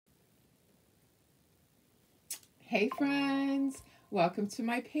Hey friends, welcome to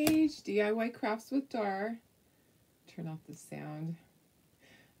my page, DIY Crafts with Dar. Turn off the sound.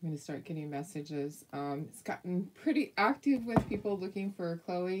 I'm going to start getting messages. It's gotten pretty active with people looking for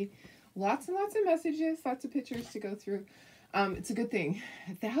Chloe. Lots and lots of messages, lots of pictures to go through. It's a good thing.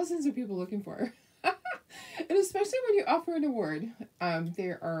 Thousands of people looking for her. And especially when you offer an award,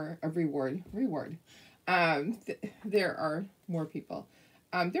 there are a reward. There are more people.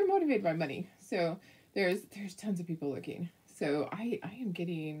 They're motivated by money, so there's tons of people looking. So I am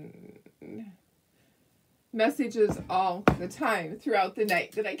getting messages all the time throughout the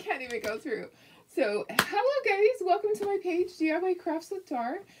night that I can't even go through. So hello guys, welcome to my page, DIY Crafts with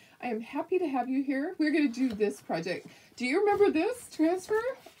Dar. I am happy to have you here. We're going to do this project. Do you remember this transfer?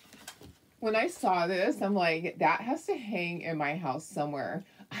 When I saw this, I'm like, that has to hang in my house somewhere.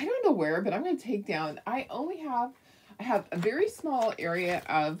 I don't know where, but I'm going to take down. I have a very small area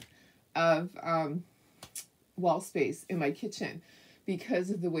of wall space in my kitchen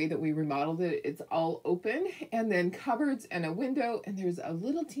because of the way that we remodeled it. It's all open and then cupboards and a window, and there's a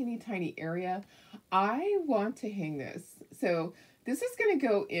little teeny tiny area. I want to hang this. So this is going to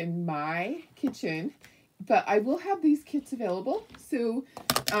go in my kitchen, but I will have these kits available. So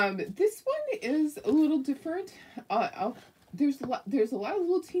this one is a little different. There's a lot of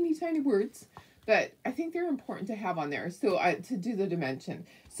little teeny tiny words, but I think they're important to have on there. So to do the dimension.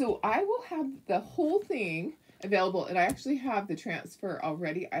 So I will have the whole thing available, and I actually have the transfer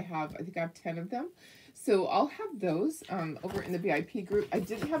already. I think I have 10 of them. So I'll have those over in the VIP group. I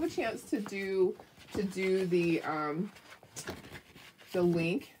didn't have a chance to do the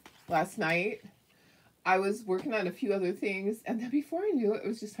link last night. I was working on a few other things, and then before I knew it, it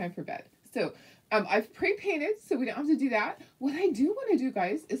was just time for bed. So I've pre-painted, so we don't have to do that. What I do want to do,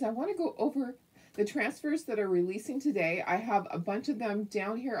 guys, is I want to go over the transfers that are releasing today. I have a bunch of them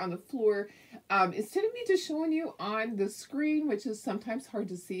down here on the floor. Instead of me just showing you on the screen, which is sometimes hard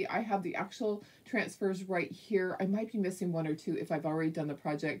to see, I have the actual transfers right here. I might be missing one or two if I've already done the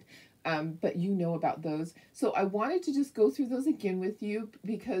project. But you know about those. So I wanted to just go through those again with you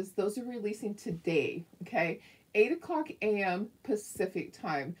because those are releasing today, okay? 8 o'clock a.m. Pacific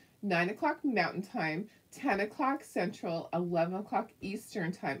time, 9 o'clock Mountain time, 10 o'clock Central, 11 o'clock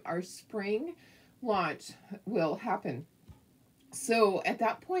Eastern time. Our spring launch will happen. So at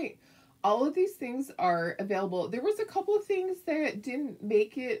that point, all of these things are available. There was a couple of things that didn't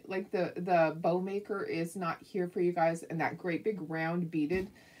make it, like the bow maker is not here for you guys, and that great big round beaded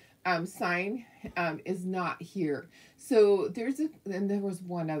sign is not here. So and there was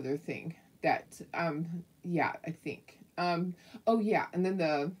one other thing that yeah, I think oh yeah, and then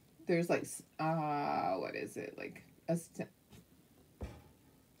there's like what is it, like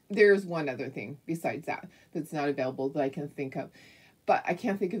there's one other thing besides that that's not available that I can think of, but I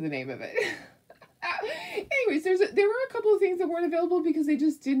can't think of the name of it. Anyways, there were a couple of things that weren't available because they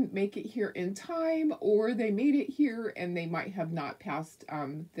just didn't make it here in time, or they made it here and they might have not passed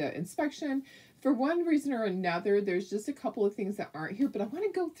the inspection. For one reason or another, there's just a couple of things that aren't here, but I want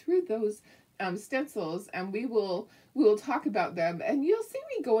to go through those stencils, and we will talk about them, and you'll see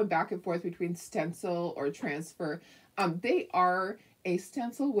me going back and forth between stencil or transfer. They are a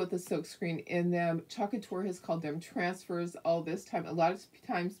stencil with a silk screen in them. Chocateur has called them transfers all this time. A lot of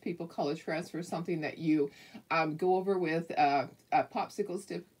times people call a transfer something that you go over with a popsicle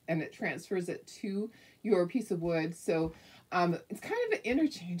stick and it transfers it to your piece of wood. So it's kind of an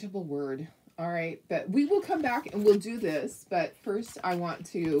interchangeable word. All right, but we will come back and we'll do this. But first I want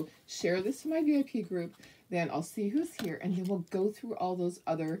to share this to my VIP group. Then I'll see who's here, and then we'll go through all those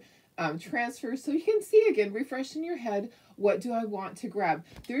other transfers so you can see again, refresh in your head, what do I want to grab.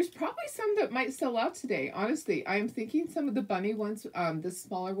 There's probably some that might sell out today. Honestly, I am thinking some of the bunny ones, the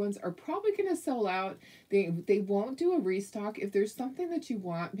smaller ones, are probably going to sell out. They won't do a restock. If there's something that you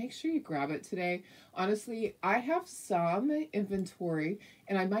want, make sure you grab it today. Honestly, I have some inventory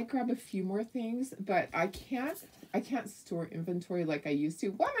and I might grab a few more things, but I can't store inventory like I used to.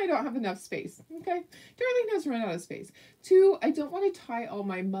 One, I don't have enough space. Okay, Darlene has run out of space. Two, I don't want to tie all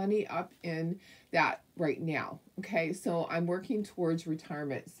my money up in that right now. Okay, so I'm working towards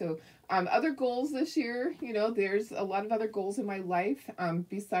retirement. So other goals this year, you know, there's a lot of other goals in my life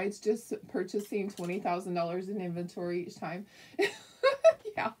besides just purchasing $20,000 in inventory each time.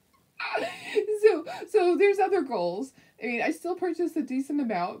 Yeah. So there's other goals. I mean, I still purchase a decent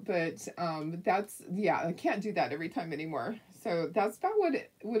amount, but that's, yeah, I can't do that every time anymore. So that's about what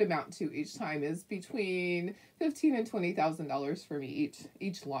it would amount to each time, is between $15,000 and $20,000 for me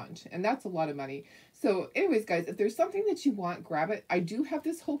each launch, and that's a lot of money. So anyways, guys, if there's something that you want, grab it. I do have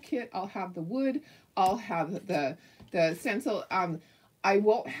this whole kit. I'll have the wood. I'll have the stencil. I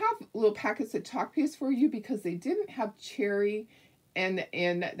won't have little packets of chalk paste for you because they didn't have cherry and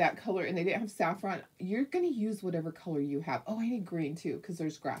in that color, and they didn't have saffron. You're going to use whatever color you have. Oh, I need green too because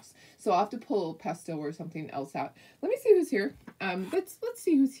there's grass. So I'll have to pull pastel or something else out. Let me see who's here. Let's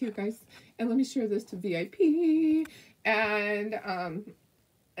see who's here, guys. And let me share this to VIP. And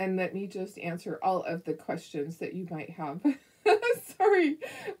let me just answer all of the questions that you might have. Sorry,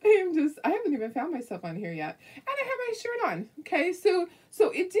 I haven't even found myself on here yet. And I have my shirt on. Okay, so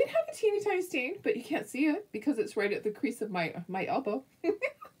it did have a teeny tiny stain, but you can't see it because it's right at the crease of my elbow.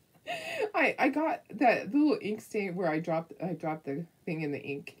 I got that little ink stain where I dropped the thing in the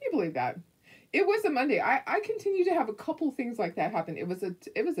ink. Can you believe that? It was a Monday. I continue to have a couple things like that happen. It was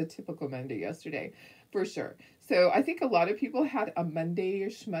a typical Monday yesterday, for sure. So I think a lot of people had a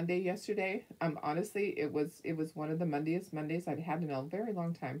Monday-ish Monday yesterday. Honestly, it was one of the Mondays I've had in a very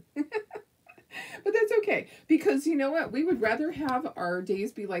long time. But that's okay, because you know what? We would rather have our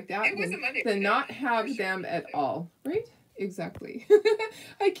days be like that than not have them at all, right? Exactly.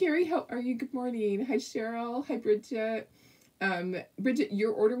 Hi, Carrie. How are you? Good morning. Hi, Cheryl. Hi, Bridget. Bridget,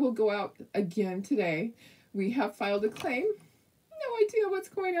 your order will go out again today. We have filed a claim. No idea what's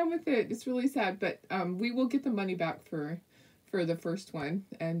going on with it. It's really sad, but we will get the money back for the first one,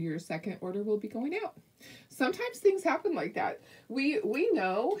 and your second order will be going out. Sometimes things happen like that. We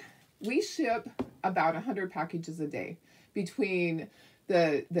know we ship about 100 packages a day between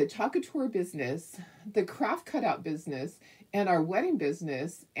the Chocateur business, the craft cutout business, and our wedding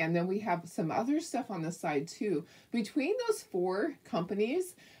business, and then we have some other stuff on the side too. Between those 4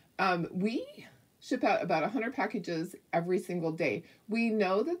 companies, we ship out about 100 packages every single day. We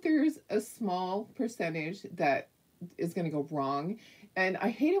know that there's a small percentage that is going to go wrong, and I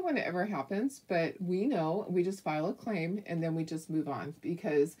hate it when it ever happens, but we know, we just file a claim and then we just move on,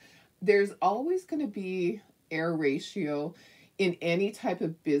 because there's always going to be error ratio in any type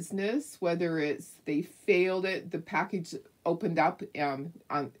of business, whether it's they failed it, the package opened up,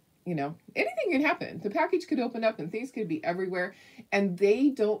 on, you know, anything can happen. The package could open up and things could be everywhere, and they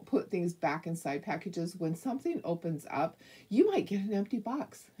don't put things back inside packages. When something opens up, you might get an empty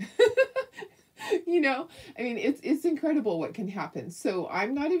box. You know, I mean, it's incredible what can happen. So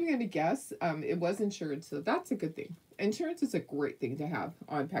I'm not even going to guess. It was insured, so that's a good thing. Insurance is a great thing to have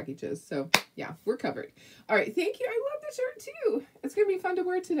on packages. So yeah, we're covered. All right, thank you. I love the shirt too. It's going to be fun to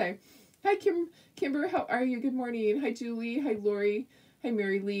wear today. Hi, Kimber. How are you? Good morning. Hi, Julie. Hi, Lori. Hi,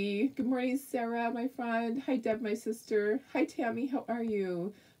 Mary Lee. Good morning, Sarah, my friend. Hi, Deb, my sister. Hi, Tammy. How are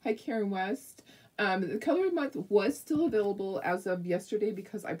you? Hi, Karen West. The color of the month was still available as of yesterday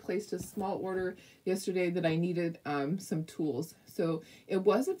because I placed a small order yesterday that I needed some tools. So it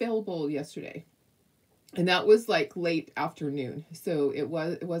was available yesterday. And that was like late afternoon. So it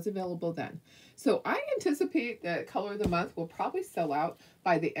was available then. So I anticipate that color of the month will probably sell out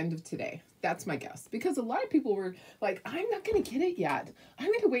by the end of today. That's my guess. Because a lot of people were like, I'm not going to get it yet. I'm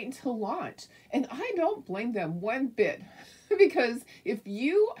going to wait until launch. And I don't blame them one bit. Because if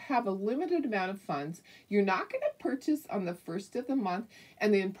you have a limited amount of funds, you're not going to purchase on the 1st of the month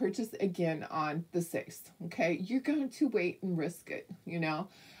and then purchase again on the 6th. Okay? You're going to wait and risk it, you know?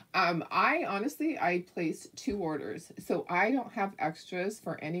 I placed 2 orders, so I don't have extras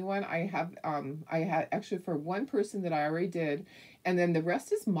for anyone. I had extra for one person that I already did, and then the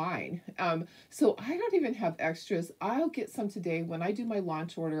rest is mine. So I don't even have extras. I'll get some today. When I do my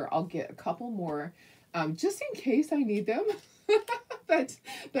launch order, I'll get a couple more, just in case I need them.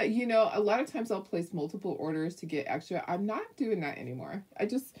 But you know, a lot of times I'll place multiple orders to get extra. I'm not doing that anymore. I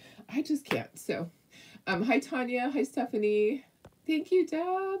just can't. So, hi Tanya, hi Stephanie. Thank you,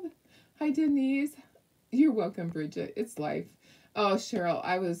 Deb. Hi, Denise. You're welcome, Bridget. It's life. Oh, Cheryl,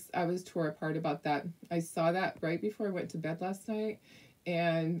 I was tore apart about that. I saw that right before I went to bed last night,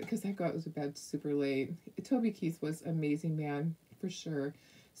 and because I got to bed super late. Toby Keith was an amazing man, for sure.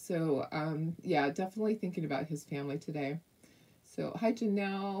 So, yeah, definitely thinking about his family today. So, hi,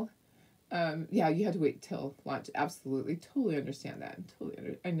 Janelle. Yeah, you had to wait till launch. Absolutely. Totally understand that.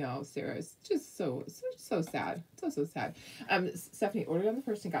 I know, Sarah. It's just so sad. So sad. Stephanie ordered on the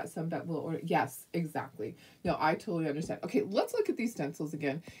 1st and got some that will order. Yes, exactly. No, I totally understand. Okay, let's look at these stencils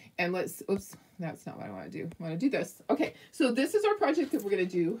again. And oops, that's not what I want to do. I want to do this. Okay, so this is our project that we're going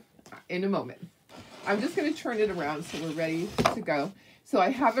to do in a moment. I'm just going to turn it around so we're ready to go. So I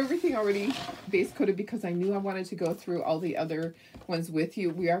have everything already base coated because I knew I wanted to go through all the other ones with you.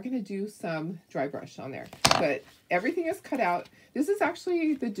 We are going to do some dry brush on there, but everything is cut out. This is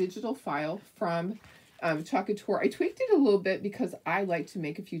actually the digital file from Chocateur. I tweaked it a little bit because I like to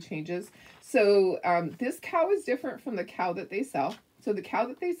make a few changes. So this cow is different from the cow that they sell. So the cow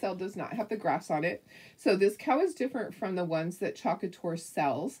that they sell does not have the grass on it. So this cow is different from the ones that Chocator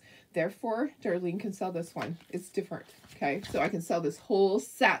sells. Therefore, Darlene can sell this one. It's different. Okay, so I can sell this whole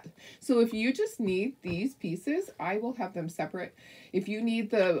set. So if you just need these pieces, I will have them separate. If you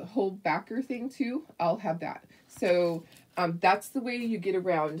need the whole backer thing too, I'll have that. So that's the way you get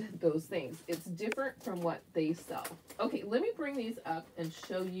around those things. It's different from what they sell. Okay, let me bring these up and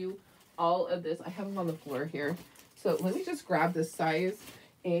show you all of this. I have them on the floor here. So let me just grab the size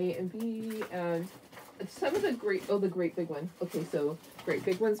A and B and some of the great big one. Okay, so great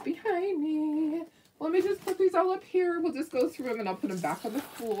big one's behind me. Let me just put these all up here. We'll just go through them and I'll put them back on the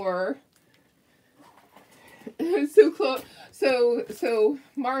floor. So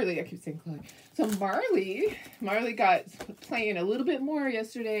Marley, I keep saying Chloe. So Marley got playing a little bit more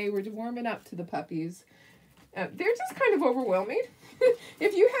yesterday. We're warming up to the puppies. They're just kind of overwhelming.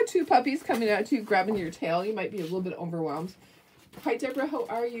 If you had two puppies coming at you, grabbing your tail, you might be a little bit overwhelmed. Hi, Deborah. How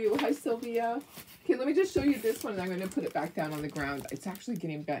are you? Hi, Sylvia. Okay, let me just show you this one. And I'm going to put it back down on the ground. It's actually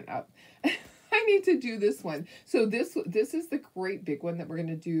getting bent up. I need to do this one. So this is the great big one that we're going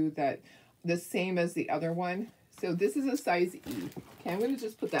to do that the same as the other one. So this is a size E. Okay, I'm going to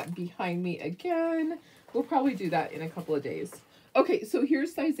just put that behind me again. We'll probably do that in a couple of days. Okay, so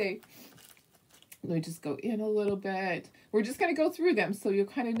here's size A. Let me just go in a little bit. We're just going to go through them so you'll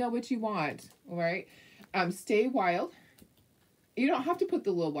kind of know what you want. All right. Stay wild. You don't have to put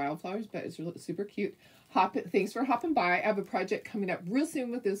the little wildflowers, but it's really super cute. Thanks for hopping by. I have a project coming up real soon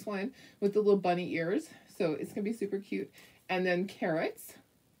with this one with the little bunny ears. So it's going to be super cute. And then carrots.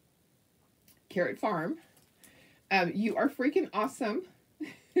 Carrot Farm. You are freaking awesome.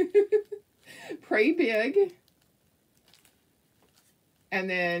 Pray big. And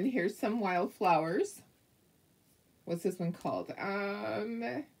then here's some wildflowers. What's this one called?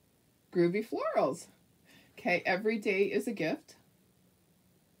 Groovy Florals. Okay, every day is a gift.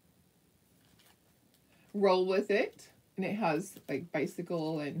 Roll with it. And it has like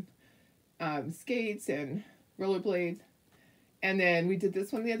bicycle and skates and rollerblades. And then we did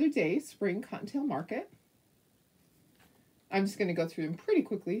this one the other day, Spring Cottontail Market. I'm just going to go through them pretty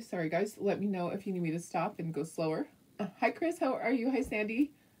quickly. Sorry, guys. Let me know if you need me to stop and go slower. Hi, Chris. How are you? Hi, Sandy.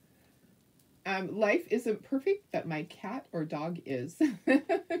 Life isn't perfect, but my cat or dog is.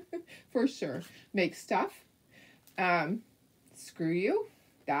 For sure. Make stuff. Screw you.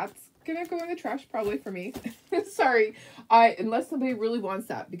 That's going to go in the trash probably for me. Sorry. Unless somebody really wants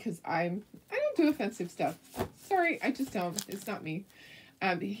that because I don't do offensive stuff. Sorry. I just don't. It's not me.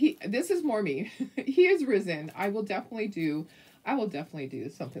 This is more me. He has risen. I will definitely do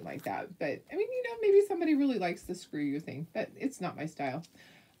something like that. But I mean, you know, maybe somebody really likes the screw you thing, but it's not my style.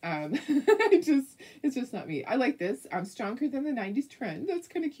 It's just not me. I like this. I'm stronger than the 90s trend. That's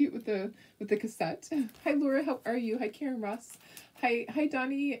kind of cute with the cassette. Hi, Laura. How are you? Hi, Karen Ross. Hi,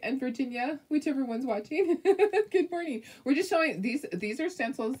 Donnie and Virginia, whichever one's watching. Good morning. We're just showing these are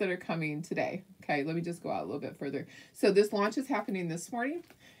stencils that are coming today. Okay, let me just go out a little bit further. So this launch is happening this morning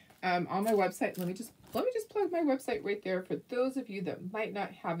on my website. Let me just plug my website right there for those of you that might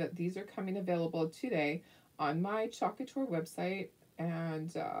not have it. These are coming available today on my Chocator website.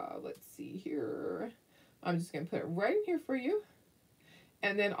 And let's see here. I'm just going to put it right in here for you.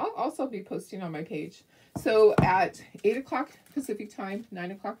 And then I'll also be posting on my page. So at 8 o'clock Pacific time,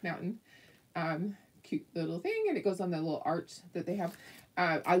 9 o'clock Mountain, cute little thing. And it goes on the little arch that they have.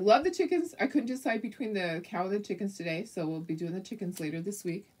 I love the chickens. I couldn't decide between the cow and the chickens today. So we'll be doing the chickens later this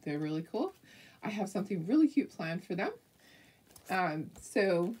week. They're really cool. I have something really cute planned for them.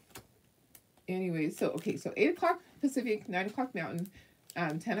 So anyway, so 8 o'clock Pacific, 9 o'clock Mountain,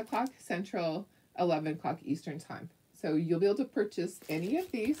 10 o'clock Central, 11 o'clock Eastern time. So you'll be able to purchase any of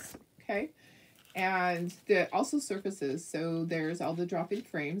these, okay? And also surfaces. So there's all the drop-in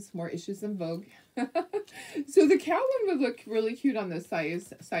frames, more issues in Vogue. So the cow one would look really cute on the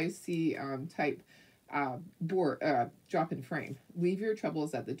size C type drop-in frame. Leave your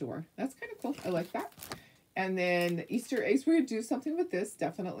troubles at the door. That's kind of cool. I like that. And then Easter eggs. We're going to do something with this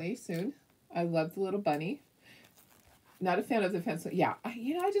definitely soon. I love the little bunny. Not a fan of the pencil. Yeah,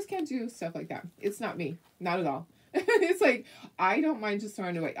 I just can't do stuff like that. It's not me. Not at all. It's like, I don't mind just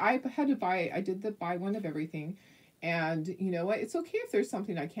throwing it away. I did the buy one of everything. And you know what? It's okay if there's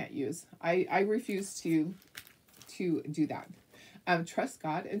something I can't use. I refuse to do that. Trust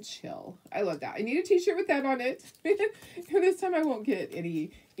God and chill. I love that. I need a t-shirt with that on it. This time I won't get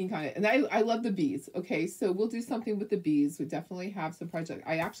any ink on it. And I love the bees. Okay, so we'll do something with the bees. We definitely have some project.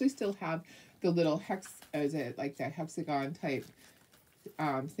 I actually still have the little like that hexagon type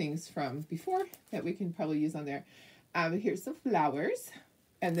things from before that we can probably use on there. Here's some flowers.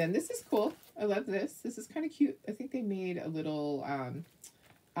 And then this is cool. I love this. This is kind of cute. I think they made a little,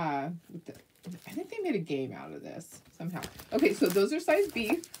 I think they made a game out of this somehow. Okay, so those are size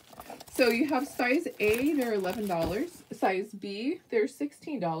B. So you have size A, they're $11. Size B, they're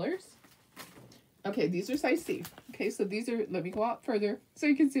 $16. Okay, these are size C. Okay, so these are, let me go out further so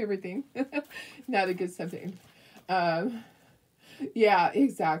you can see everything. Not a good something. Yeah,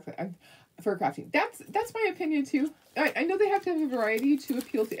 exactly. For crafting. That's my opinion too. I know they have to have a variety to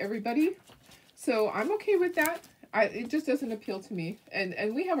appeal to everybody. So I'm okay with that. It just doesn't appeal to me.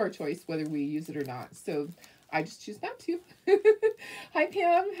 And we have our choice whether we use it or not. So I just choose not to. Hi,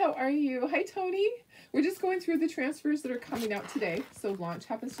 Pam. How are you? Hi, Tony. We're just going through the transfers that are coming out today. So launch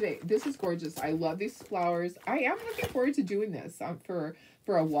happens today. This is gorgeous. I love these flowers. I am looking forward to doing this for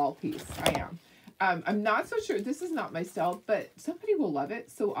a wall piece. I am. I'm not so sure. This is not my style, but somebody will love it.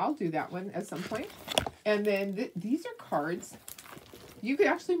 So I'll do that one at some point. And then these are cards. You could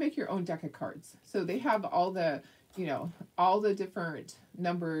actually make your own deck of cards. So they have all the, you know, all the different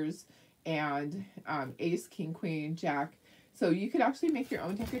numbers and ace, king, queen, jack. So you could actually make your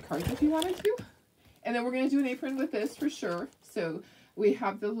own deck of cards if you wanted to. And then we're going to do an apron with this for sure. So we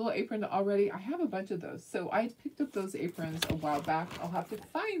have the little apron already. I have a bunch of those. So I picked up those aprons a while back. I'll have to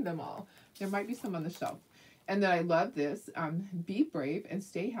find them all. There might be some on the shelf. And then I love this. Be brave and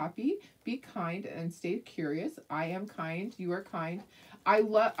stay happy. Be kind and stay curious. I am kind. You are kind. I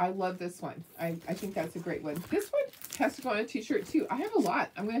love this one. I think that's a great one. This one has to go on a t-shirt too. I have a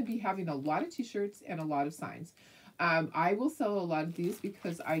lot. I'm going to be having a lot of t-shirts and a lot of signs. I will sell a lot of these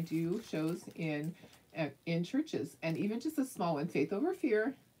because I do shows in churches, and even just a small one, Faith Over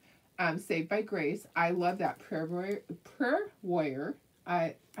Fear, Saved by Grace. I love that. Prayer Warrior.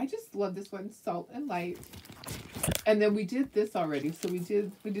 I just love this one, Salt and Light. And then we did this already. So we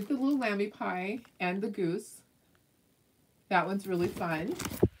did the little lammy pie and the goose. That one's really fun.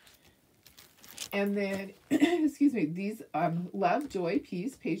 And then, excuse me, these love, joy,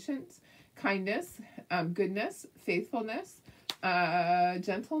 peace, patience, kindness, goodness, faithfulness,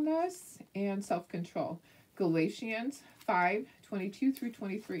 gentleness, and self-control. Galatians 5:22 through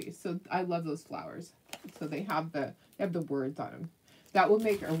 23. So I love those flowers. So they have the words on them. That will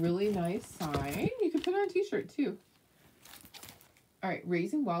make a really nice sign. You can put it on a t-shirt too. All right,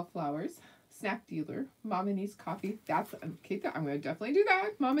 Raising Wildflowers, Snack Dealer, Mama Needs Coffee. That's okay. I'm going to definitely do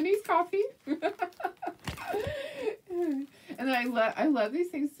that. Mama Needs Coffee. And then I love these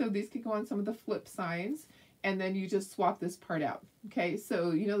things. So these could go on some of the flip signs, and then you just swap this part out. Okay,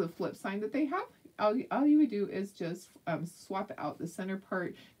 so you know the flip sign that they have? All you would do is just swap out the center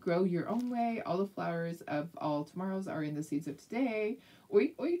part, grow your own way. All the flowers of all tomorrows are in the seeds of today.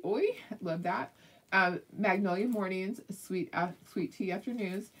 Oi, oi, oi. Love that. Magnolia mornings, sweet tea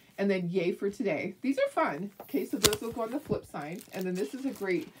afternoons, and then yay for today. These are fun. Okay, so those will go on the flip side. And then this is a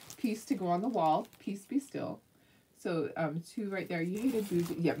great piece to go on the wall. Peace be still. So two right there. You hated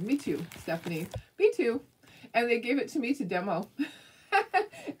bougie. Yeah, me too, Stephanie. Me too. And they gave it to me to demo.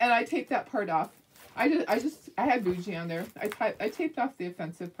 And I taped that part off. I had bougie on there. I taped off the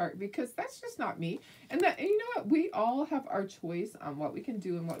offensive part because that's just not me. And you know what? We all have our choice on what we can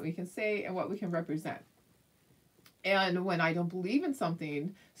do and what we can say and what we can represent. And when I don't believe in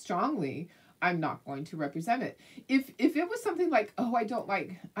something strongly, I'm not going to represent it. If it was something like, oh, I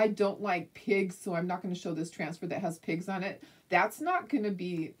don't like pigs, so I'm not going to show this transfer that has pigs on it. That's not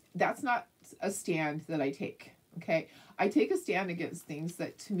a stand that I take. Okay, I take a stand against things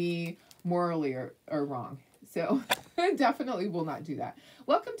that to me morally are wrong. So I definitely will not do that.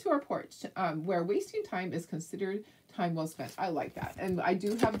 Welcome to our porch, where wasting time is considered time well spent. I like that. And I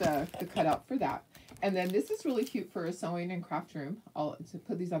do have the cutout for that. And then this is really cute for a sewing and craft room. I'll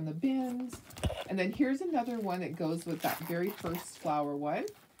put these on the bins. And then here's another one that goes with that very first flower one.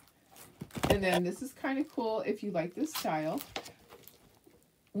 And then this is kind of cool if you like this style.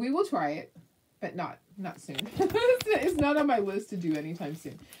 We will try it, but not soon. It's not on my list to do anytime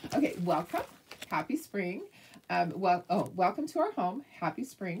soon. Okay, welcome. Happy spring. Welcome to our home. Happy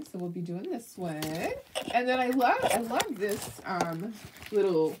spring. So we'll be doing this one. And then I love this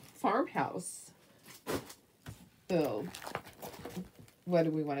little farmhouse. Oh, what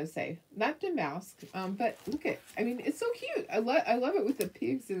do we want to say? Not damask, but look at, I mean, it's so cute. I love it with the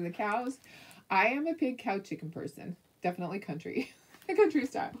pigs and the cows. I am a pig, cow, chicken person. Definitely country. Country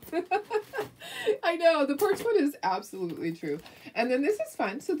style. I know, the porch one is absolutely true. And then this is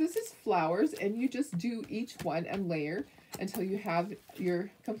fun. So this is flowers, and you just do each one and layer until you have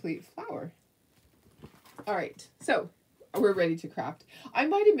your complete flower. All right, so we're ready to craft. I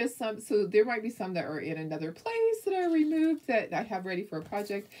might have missed some, so there might be some that are in another place that I removed that I have ready for a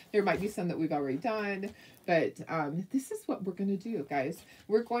project. There might be some that we've already done, but this is what we're gonna do, guys.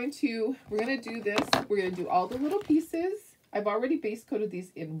 We're gonna do this. We're gonna do all the little pieces. I've already base coated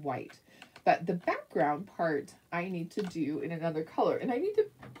these in white, but the background part I need to do in another color, and I need to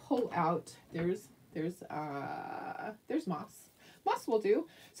pull out. There's moss. Moss will do.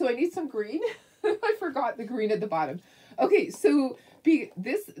 So I need some green. I forgot the green at the bottom. Okay, so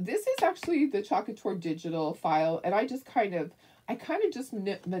this is actually the Chalkator digital file, and I kind of just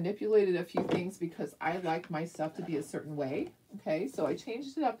manipulated a few things because I like my stuff to be a certain way. Okay, so I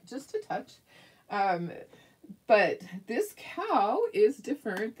changed it up just a touch. But this cow is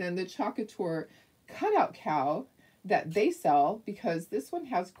different than the Chalkator cutout cow that they sell, because this one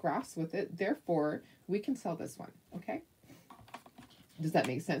has grass with it. Therefore, we can sell this one. Okay. Does that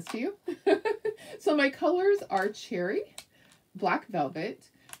make sense to you? So my colors are cherry, black velvet,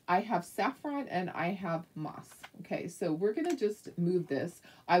 I have saffron, and I have moss. Okay, so we're going to just move this.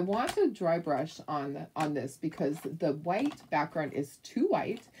 I want a dry brush on this because the white background is too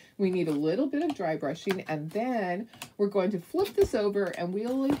white. We need a little bit of dry brushing, and then we're going to flip this over and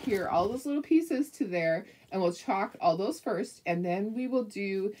we'll adhere all those little pieces to there, and we'll chalk all those first, and then we will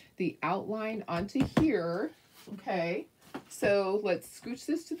do the outline onto here. Okay, so let's scooch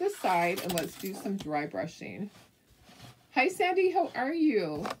this to the side and let's do some dry brushing. Hi, Sandy. How are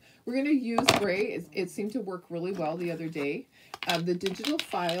you? We're going to use gray. It seemed to work really well the other day. The digital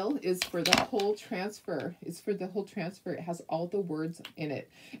file is for the whole transfer. It's for the whole transfer. It has all the words in it.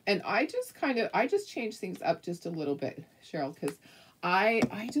 And I just changed things up just a little bit, Cheryl, because I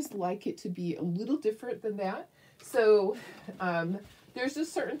just like it to be a little different than that. So there's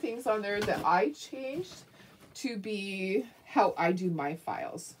just certain things on there that I changed to be how I do my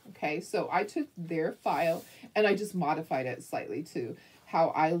files. Okay, so I took their file and I just modified it slightly to how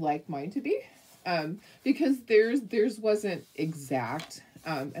I like mine to be, because theirs wasn't exact,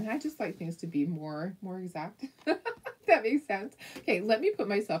 and I just like things to be more exact. That makes sense. Okay, let me put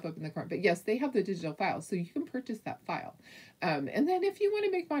myself up in the corner. But yes, they have the digital file, so you can purchase that file, and then if you want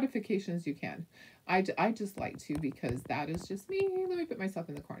to make modifications, you can. I just like to, because that is just me. Let me put myself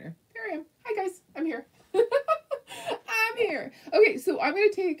in the corner. There I am. Hi guys, I'm here. I'm here. Okay, so I'm going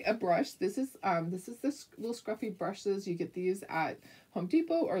to take a brush. This is the little scruffy brushes. You get these at Home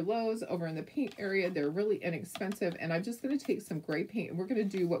Depot or Lowe's over in the paint area. They're really inexpensive. And I'm just going to take some gray paint, and we're going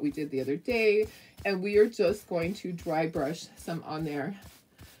to do what we did the other day. And we are just going to dry brush some on there.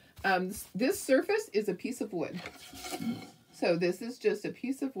 This surface is a piece of wood. So this is just a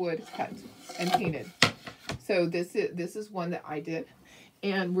piece of wood cut and painted. So this is one that I did.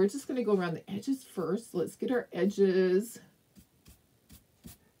 And we're just going to go around the edges first. Let's get our edges.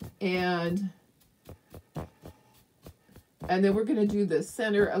 And then we're going to do the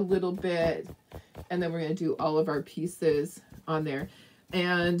center a little bit. And then we're going to do all of our pieces on there.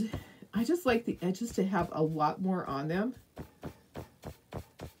 And I just like the edges to have a lot more on them.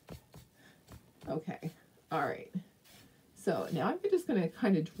 Okay. All right. So now I'm just going to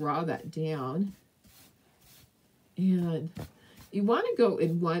kind of draw that down. And you want to go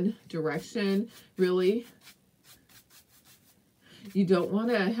in one direction, really. You don't want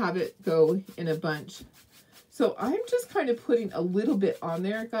to have it go in a bunch. So I'm just kind of putting a little bit on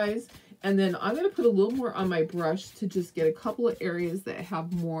there, guys. And then I'm going to put a little more on my brush to just get a couple of areas that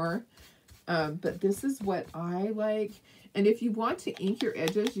have more. But this is what I like. And if you want to ink your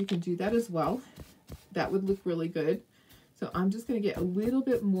edges, you can do that as well. That would look really good. So I'm just going to get a little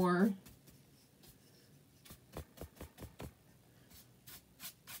bit more.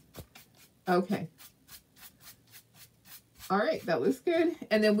 Okay. All right, that looks good.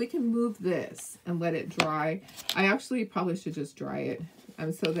 And then we can move this and let it dry. I actually probably should just dry it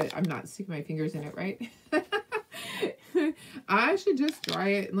so that I'm not sticking my fingers in it, right? I should just dry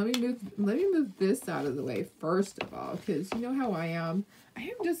it. Let me move this out of the way first of all, because you know how I am. I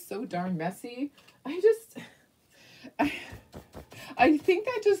am just so darn messy. I think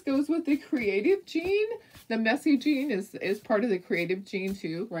that just goes with the creative gene. The messy gene is part of the creative gene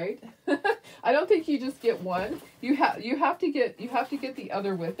too, right? I don't think you just get one. You have to get the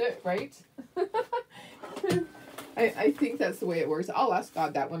other with it, right? I think that's the way it works. I'll ask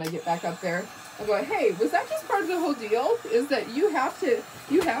God that when I get back up there. I'll go, hey, was that just part of the whole deal? Is that you have to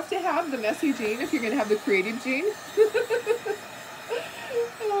have the messy gene if you're gonna have the creative gene?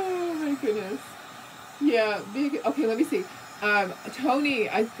 Oh my goodness. Yeah, big. Okay, let me see. Tony,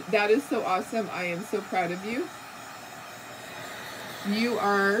 that is so awesome. I am so proud of you. You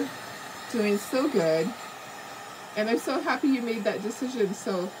are doing so good. And I'm so happy you made that decision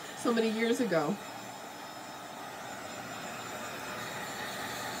so many years ago.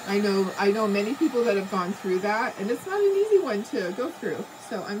 I know many people that have gone through that, and it's not an easy one to go through.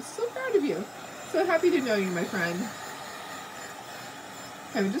 So I'm so proud of you. So happy to know you, my friend.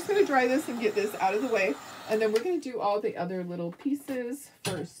 Okay, I'm just going to dry this and get this out of the way, and then we're going to do all the other little pieces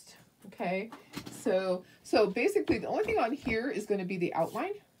first. Okay, so basically the only thing on here is going to be the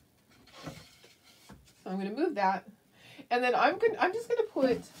outline. So I'm going to move that, and then I'm just going to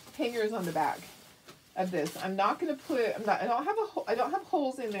put hangers on the back of this. I'm not going to put, I don't have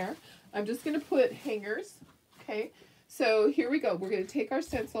holes in there. I'm just going to put hangers. Okay, so here we go. We're going to take our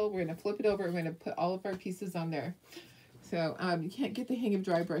stencil, we're going to flip it over, we're going to put all of our pieces on there. So you can't get the hang of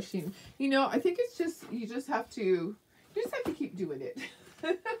dry brushing. You know, I think it's just, you just have to keep doing it.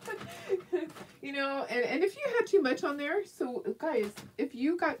 You know, and if you had too much on there, so guys, if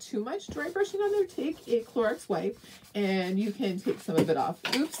you got too much dry brushing on there, take a Clorox wipe and you can take some of it off.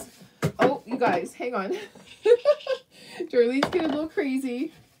 Oops. Oh, you guys, hang on. Darlene's getting a little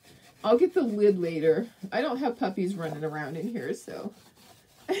crazy. I'll get the lid later. I don't have puppies running around in here, so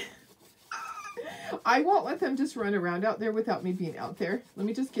I won't let them just run around out there without me being out there. Let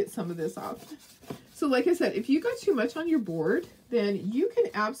me just get some of this off. So like I said, if you got too much on your board, then you can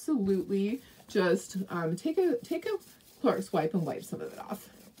absolutely just take a Clorox wipe and wipe some of it off.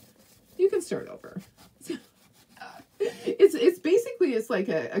 You can start over. It's basically, it's like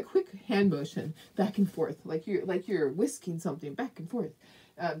a quick hand motion back and forth, like you're whisking something back and forth.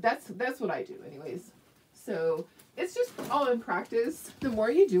 That's what I do anyways. So it's just all in practice. The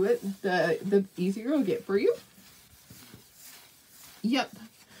more you do it, the easier it'll get for you. Yep.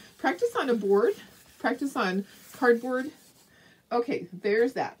 Practice on a board. Practice on cardboard. Okay,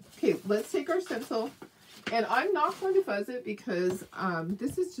 there's that. Okay, let's take our stencil. And I'm not going to fuzz it because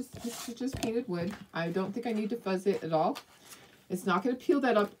this is just painted wood. I don't think I need to fuzz it at all. It's not going to peel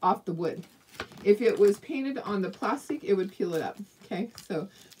that up off the wood. If it was painted on the plastic, it would peel it up. Okay, so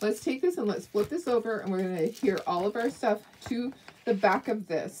let's take this and let's flip this over, and we're going to adhere all of our stuff to the back of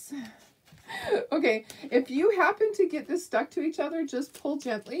this. Okay, if you happen to get this stuck to each other, just pull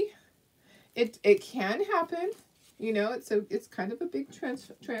gently. It can happen, you know, it's kind of a big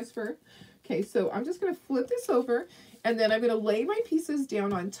transfer. Okay, so I'm just going to flip this over, and then I'm going to lay my pieces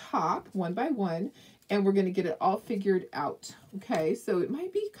down on top one by one, and we're going to get it all figured out. Okay, so it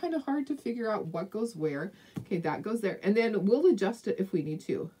might be kind of hard to figure out what goes where. Okay, that goes there, and then we'll adjust it if we need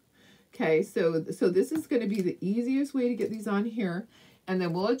to. Okay, so this is going to be the easiest way to get these on here, and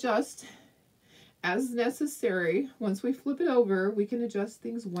then we'll adjust as necessary. Once we flip it over, we can adjust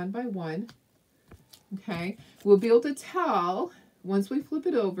things one by one. Okay, we'll be able to tell once we flip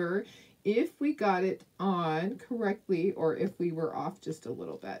it over if we got it on correctly or if we were off just a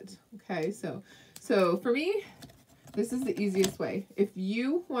little bit. Okay, so for me, this is the easiest way. If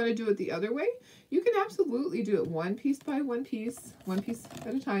you want to do it the other way, you can absolutely do it one piece by one piece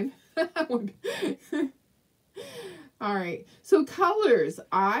at a time. All right, so colors.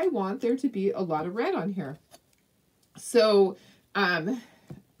 I want there to be a lot of red on here. So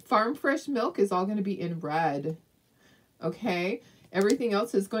Farm Fresh Milk is all going to be in red. Okay, everything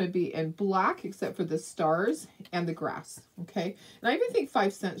else is going to be in black except for the stars and the grass. Okay, and I even think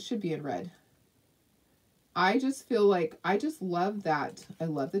 5 cents should be in red. I just feel like, I just love that. I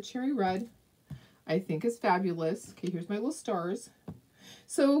love the cherry red. I think it's fabulous. Okay, here's my little stars.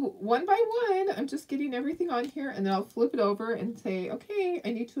 So one by one, I'm just getting everything on here, and then I'll flip it over and say, okay,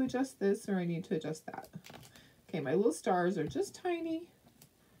 I need to adjust this or I need to adjust that. Okay, my little stars are just tiny.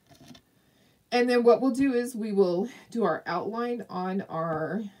 And then what we'll do is we will do our outline on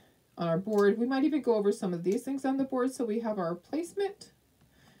our board. We might even go over some of these things on the board so we have our placement.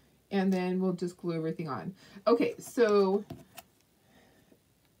 And then we'll just glue everything on. Okay, so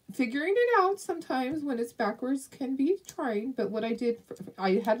figuring it out sometimes when it's backwards can be trying, but what I did,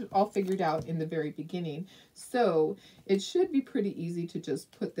 I had it all figured out in the very beginning. So it should be pretty easy to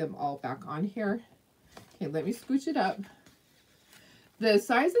just put them all back on here. Okay, let me scooch it up. The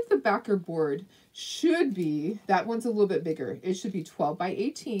size of the backer board should be, that one's a little bit bigger. It should be 12 by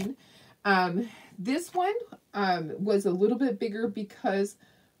 18. This one was a little bit bigger because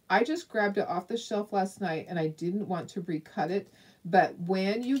I just grabbed it off the shelf last night and I didn't want to recut it. But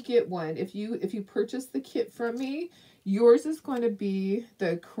when you get one, if you purchase the kit from me, yours is going to be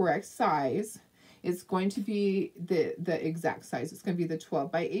the correct size. It's going to be the exact size. It's going to be the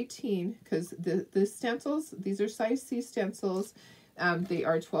 12 by 18 because the stencils, these are size C stencils. They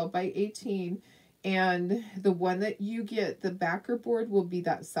are 12 by 18, and the one that you get, the backer board, will be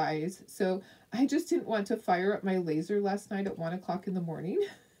that size. So I just didn't want to fire up my laser last night at 1 o'clock in the morning.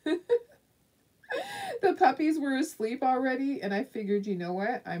 The puppies were asleep already, and I figured, you know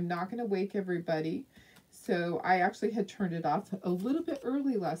what? I'm not going to wake everybody. So I actually had turned it off a little bit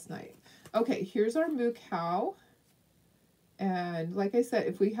early last night. Okay, here's our moo cow. And like I said,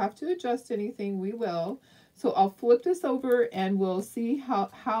 if we have to adjust anything, we will. So I'll flip this over and we'll see how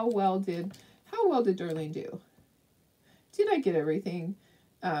well did Darlene do. Did I get everything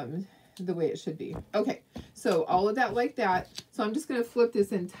the way it should be? Okay, so all of that like that. So I'm just going to flip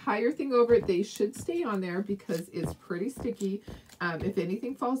this entire thing over. They should stay on there because it's pretty sticky. If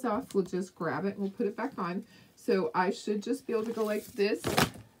anything falls off, we'll just grab it and we'll put it back on. So I should just be able to go like this.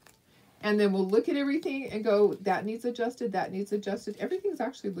 And then we'll look at everything and go, that needs adjusted, that needs adjusted. Everything's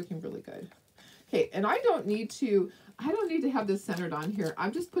actually looking really good. Okay, and I don't need to have this centered on here.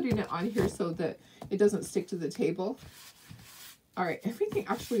 I'm just putting it on here so that it doesn't stick to the table. All right, everything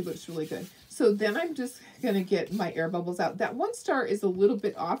actually looks really good. So then I'm just gonna get my air bubbles out. That one star is a little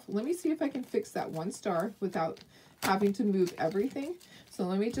bit off. Let me see if I can fix that one star without having to move everything. So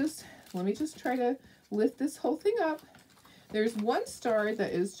let me just try to lift this whole thing up. There's one star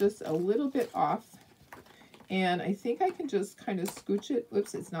that is just a little bit off. And I think I can just kind of scooch it.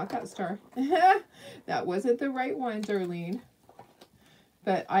 Whoops, it's not that star. That wasn't the right one, Darlene.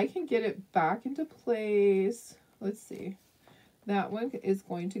 But I can get it back into place. Let's see. That one is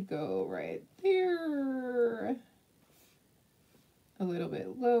going to go right there. A little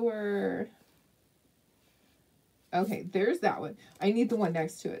bit lower. Okay, there's that one. I need the one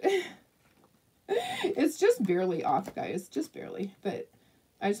next to it. It's just barely off, guys. Just barely. But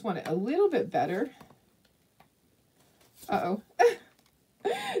I just want it a little bit better. Uh-oh.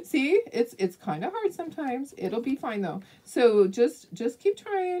 See, it's kind of hard sometimes. It'll be fine though. So just keep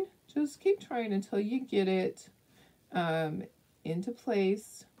trying. Just keep trying until you get it into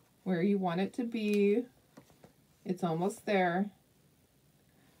place where you want it to be. It's almost there.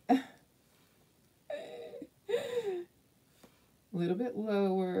 A little bit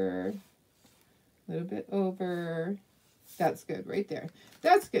lower. A little bit over. That's good right there.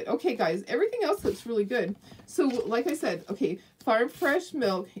 That's good. Okay, guys, everything else looks really good. So like I said, okay, farm fresh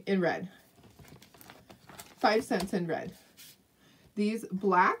milk in red. 5 cents in red. These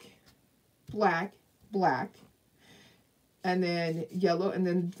black, black, black, and then yellow, and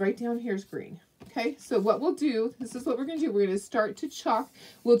then right down here's green. Okay, so what we'll do, this is what we're going to do. We're going to start to chalk.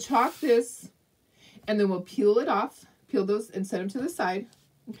 We'll chalk this, and then we'll peel it off. Peel those and set them to the side.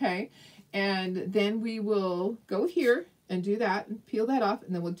 Okay, and then we will go here and do that and peel that off,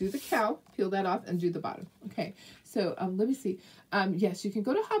 and then we'll do the cow, peel that off, and do the bottom. Okay, so let me see. Yes, you can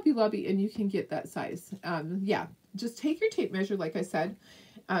go to Hobby Lobby and you can get that size. Yeah, just take your tape measure, like I said.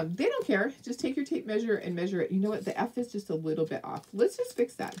 They don't care. Just take your tape measure and measure it. You know what? The F is just a little bit off. Let's just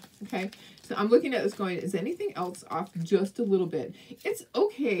fix that. Okay. So I'm looking at this going, is anything else off just a little bit? It's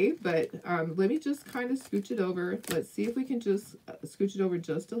okay, but let me just kind of scooch it over. Let's see if we can just scooch it over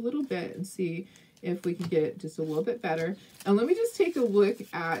just a little bit and see if we can get it just a little bit better. And let me just take a look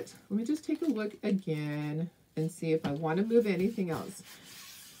again and see if I want to move anything else.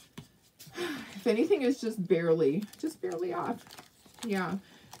 If anything is just barely off. Yeah.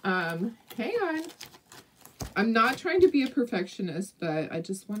 Hang on. I'm not trying to be a perfectionist, but I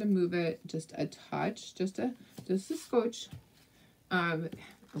just want to move it just a touch, just a scotch. A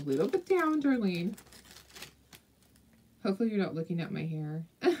little bit down, Darlene. Hopefully you're not looking at my hair.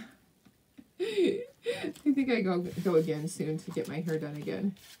 I think I go again soon to get my hair done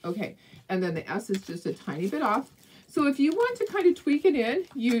again. Okay, and then the S is just a tiny bit off. So if you want to kind of tweak it in,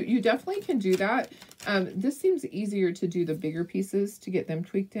 you definitely can do that. This seems easier to do the bigger pieces to get them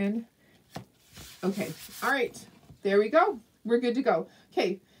tweaked in. Okay, all right, there we go. We're good to go.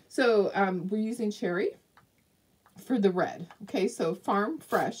 Okay, so we're using cherry for the red. Okay, so farm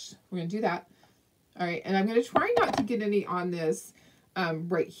fresh. We're going to do that. All right, and I'm going to try not to get any on this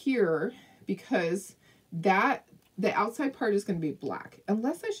right here because the outside part is going to be black,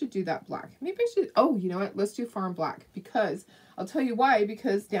 unless I should do that black. Maybe I should, oh, you know what? Let's do farm black, because I'll tell you why,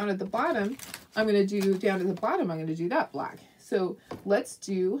 because down at the bottom, I'm going to do that black. So let's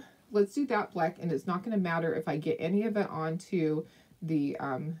do that black, and it's not going to matter if I get any of it onto the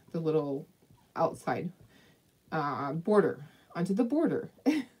little outside border, onto the border.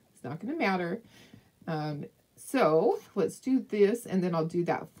 It's not going to matter. So let's do this, and then I'll do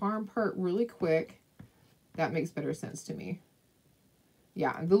that farm part really quick. That makes better sense to me.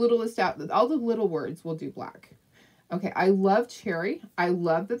 Yeah, the littlest out, all the little words will do black. Okay, I love cherry. I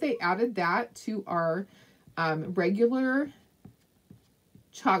love that they added that to our regular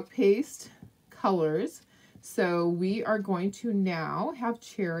chalk paste colors. So we are going to now have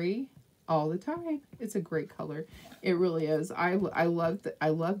cherry all the time. It's a great color. It really is. I love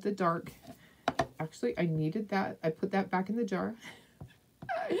the dark. Actually, I needed that. I put that back in the jar.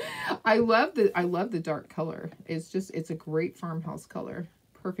 I love the dark color. It's a great farmhouse color.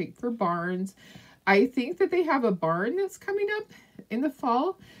 Perfect for barns. I think that they have a barn that's coming up in the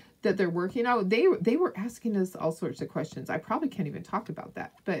fall that they're working out. They were asking us all sorts of questions. I probably can't even talk about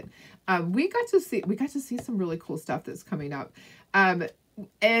that, but we got to see some really cool stuff that's coming up.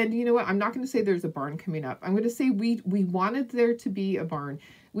 And you know what? I'm not going to say there's a barn coming up. I'm going to say we wanted there to be a barn.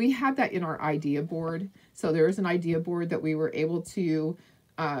 We had that in our idea board. So there was an idea board that we were able to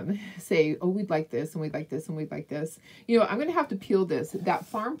say, oh, we'd like this and we'd like this and we'd like this. You know, I'm going to have to peel this. That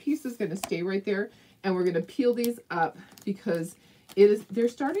farm piece is going to stay right there, and we're going to peel these up because they're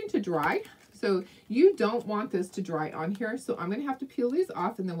starting to dry. So you don't want this to dry on here. So I'm going to have to peel these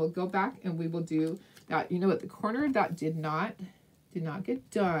off, and then we'll go back and we will do that. You know, at the corner that did not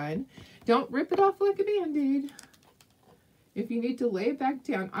get done. Don't rip it off like a Band-Aid. If you need to lay it back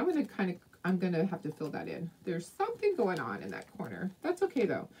down, I'm going to have to fill that in. There's something going on in that corner. That's okay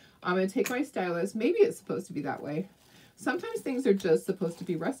though. I'm going to take my stylus. Maybe it's supposed to be that way. Sometimes things are just supposed to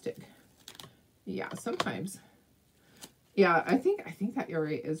be rustic. Yeah, sometimes. Yeah, I think that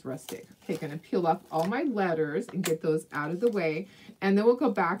area is rustic. Okay, going to peel off all my letters and get those out of the way. And then we'll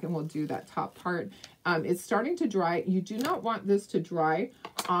go back and we'll do that top part. It's starting to dry. You do not want this to dry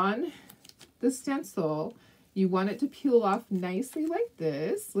on the stencil. You want it to peel off nicely like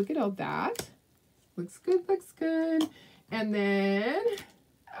this. Look at all that. Looks good, looks good. And then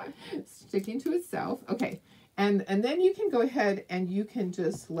sticking to itself. Okay. And then you can go ahead and you can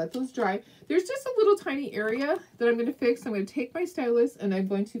just let those dry. There's just a little tiny area that I'm going to fix. I'm going to take my stylus and I'm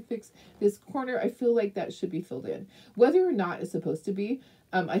going to fix this corner. I feel like that should be filled in. Whether or not it's supposed to be,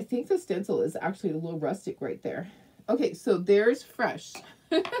 I think the stencil is actually a little rustic right there. Okay, so there's fresh.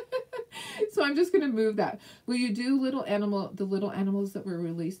 So I'm just going to move that. Will you do the little animals that were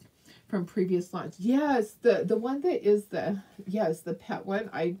released from previous launch? Yes, the one that is the pet one.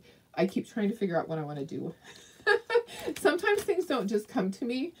 I keep trying to figure out what I want to do. Sometimes things don't just come to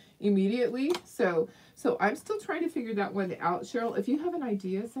me immediately. So I'm still trying to figure that one out. Cheryl, if you have an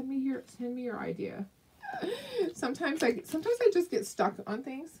idea, send me your idea. Sometimes I just get stuck on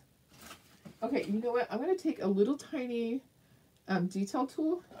things. Okay, you know what? I'm going to take a little tiny detail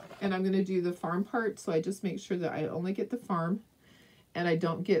tool, and I'm going to do the farm part. So I just make sure that I only get the farm and I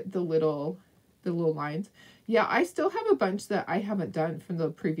don't get the little lines. Yeah, I still have a bunch that I haven't done from the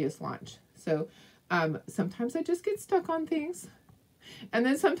previous launch. So sometimes I just get stuck on things. And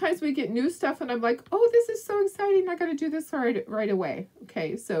then sometimes we get new stuff and I'm like, oh, this is so exciting. I got to do this right away.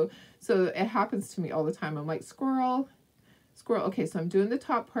 Okay, so it happens to me all the time. I'm like, squirrel. Okay, so I'm doing the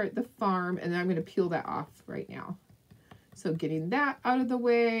top part, the farm, and then I'm going to peel that off right now. So getting that out of the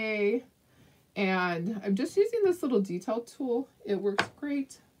way. And I'm just using this little detail tool. It works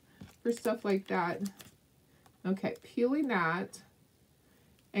great for stuff like that. Okay, peeling that.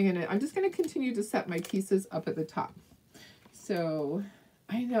 I'm just going to continue to set my pieces up at the top. So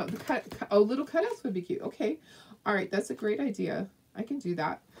I know little cutouts would be cute. Okay. All right. That's a great idea. I can do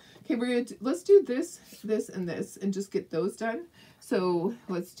that. Okay. Let's do this, and this, and just get those done. So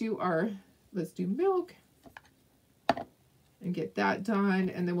let's do milk and get that done.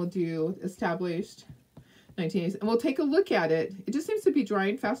 And then we'll do established 1980s, and we'll take a look at it. It just seems to be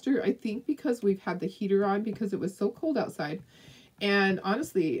drying faster, I think, because we've had the heater on because it was so cold outside. And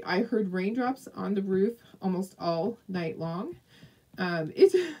honestly, I heard raindrops on the roof almost all night long.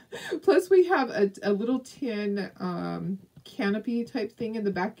 Plus we have a little tin canopy type thing in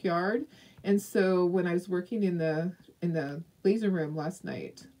the backyard. And so when I was working in the laser room last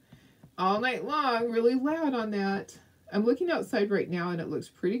night, all night long, really loud on that. I'm looking outside right now and it looks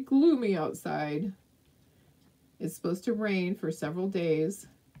pretty gloomy outside. It's supposed to rain for several days.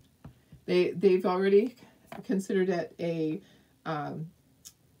 They've already considered it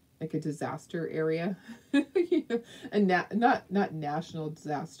like a disaster area. You know, not national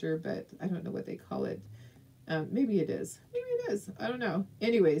disaster, but I don't know what they call it. Maybe it is. Maybe it is. I don't know.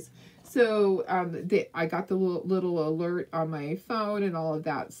 Anyways, so I got the little alert on my phone and all of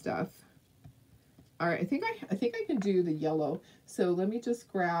that stuff. All right, I think I can do the yellow. So let me just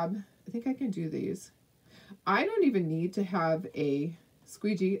grab. I think I can do these. I don't even need to have a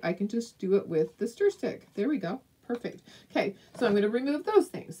squeegee. I can just do it with the stir stick. There we go. Perfect. Okay, so I'm going to remove those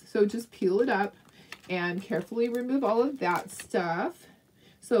things. So just peel it up and carefully remove all of that stuff.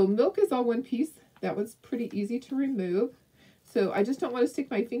 So milk is all one piece. That was pretty easy to remove. So I just don't want to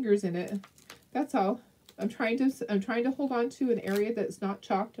stick my fingers in it. That's all. I'm trying to hold on to an area that's not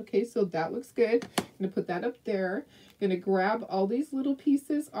chalked. Okay, so that looks good. I'm going to put that up there. I'm going to grab all these little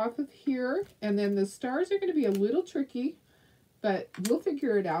pieces off of here. And then the stars are going to be a little tricky, but we'll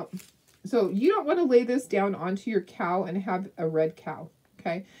figure it out. So you don't want to lay this down onto your cow and have a red cow.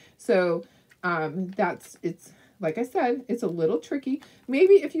 Okay, so it's like I said, it's a little tricky.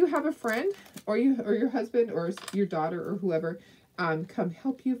 Maybe if you have a friend or your husband or your daughter or whoever come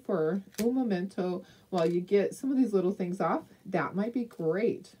help you for un momento while you get some of these little things off, that might be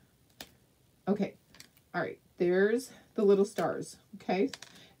great. Okay, all right, there's the little stars, okay?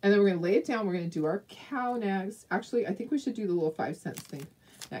 And then we're going to lay it down. We're going to do our cow next. Actually, I think we should do the little 5 cents thing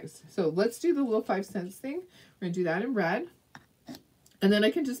next. So let's do the little 5 cents thing. We're going to do that in red. And then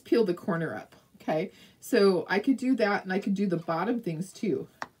I can just peel the corner up, okay? So I could do that, and I could do the bottom things too,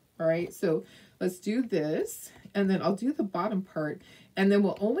 all right? So let's do this, and then I'll do the bottom part, and then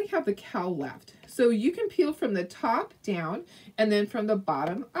we'll only have the cow left. So you can peel from the top down, and then from the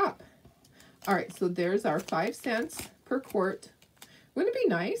bottom up. All right, so there's our 5 cents per quart. Wouldn't it be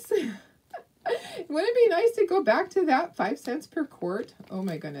nice? Wouldn't it be nice to go back to that 5 cents per quart? Oh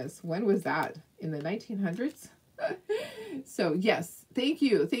my goodness, when was that? In the 1900s? So yes, thank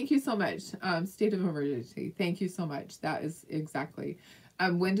you so much. State of emergency, thank you so much. That is exactly.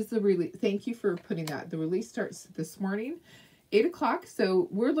 When does the release? Thank you for putting that. The release starts this morning, 8 o'clock. So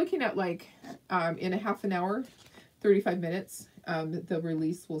we're looking at like in a half an hour, 35 minutes. The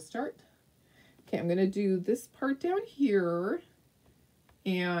release will start. Okay, I'm gonna do this part down here,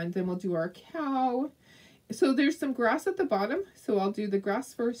 and then we'll do our cow. So there's some grass at the bottom, so I'll do the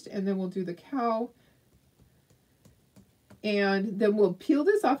grass first, and then we'll do the cow. And then we'll peel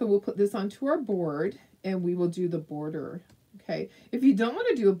this off, and we'll put this onto our board, and we will do the border, okay? If you don't want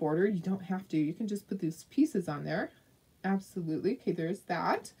to do a border, you don't have to. You can just put these pieces on there. Absolutely. Okay, there's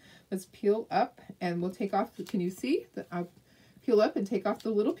that. Let's peel up, and we'll take off, can you see? Peel up and take off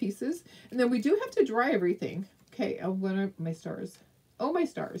the little pieces. And then we do have to dry everything. Okay, what are my stars? Oh, my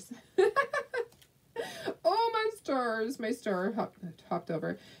stars. Oh, my stars. My star hopped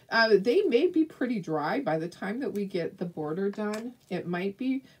over. They may be pretty dry by the time that we get the border done. It might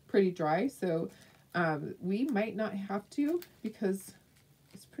be pretty dry, so we might not have to because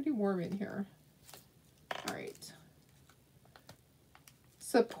it's pretty warm in here. All right.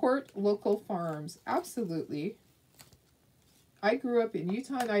 Support local farms. Absolutely. I grew up in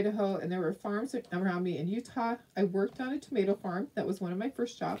Utah and Idaho, and there were farms around me in Utah. I worked on a tomato farm. That was one of my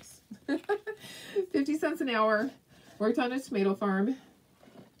first jobs. 50 cents an hour. Worked on a tomato farm.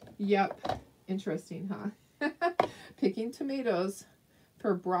 Yep. Interesting, huh? Picking tomatoes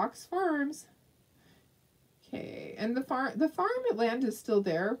for Brock's Farms. Okay, and the farm land is still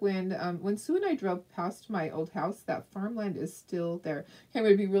there. When Sue and I drove past my old house, that farmland is still there. Okay, I'm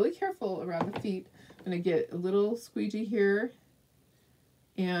going to be really careful around the feet. I'm going to get a little squeegee here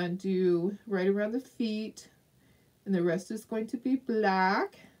and do right around the feet, and the rest is going to be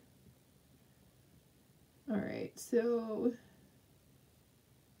black. All right, so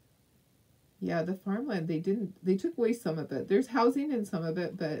yeah, the farmland, they took away some of it. There's housing in some of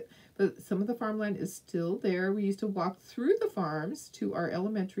it, but some of the farmland is still there. We used to walk through the farms to our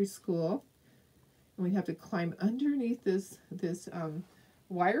elementary school, and we'd have to climb underneath this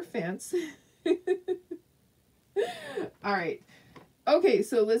wire fence. All right. Okay,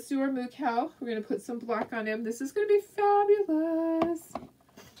 so let's do our moo cow. We're going to put some black on him. This is going to be fabulous.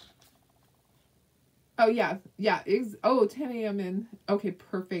 Oh, yeah. 10 a.m. in. Okay,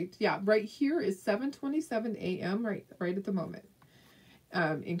 perfect. Yeah, right here is 7:27 a.m. right at the moment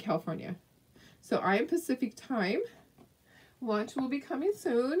in California. So I am Pacific time. Lunch will be coming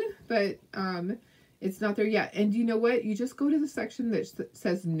soon, but it's not there yet. And you know what? You just go to the section that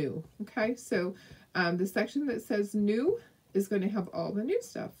says new, okay? So the section that says new is going to have all the new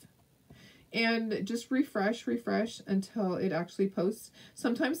stuff. And just refresh until it actually posts.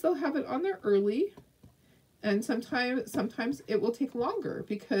 Sometimes they'll have it on there early, and sometimes it will take longer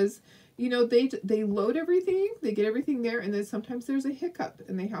because, you know, they load everything, they get everything there, and then sometimes there's a hiccup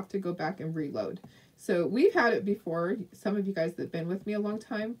and they have to go back and reload. So we've had it before. Some of you guys that have been with me a long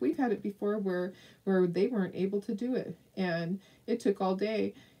time, we've had it before where they weren't able to do it, and it took all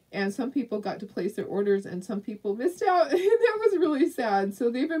day. And some people got to place their orders, and some people missed out. And that was really sad. So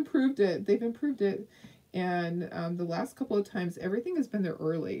they've improved it. And the last couple of times, everything has been there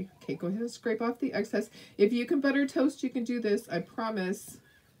early. Okay, go ahead and scrape off the excess. If you can butter toast, you can do this. I promise.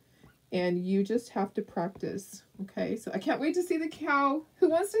 And you just have to practice. Okay, so I can't wait to see the cow. Who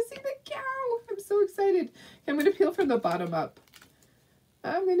wants to see the cow? I'm so excited. I'm going to peel from the bottom up.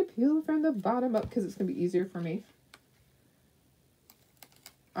 I'm going to peel from the bottom up because it's going to be easier for me.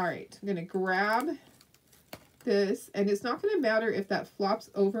 All right, I'm going to grab this, and it's not going to matter if that flops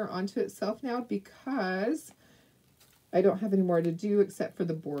over onto itself now because I don't have any more to do except for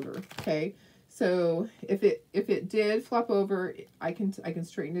the border, okay? So if it did flop over, I can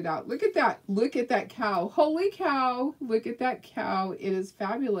straighten it out. Look at that. Look at that cow. Holy cow. Look at that cow. It is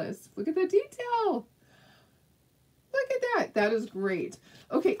fabulous. Look at the detail. Look at that. That is great.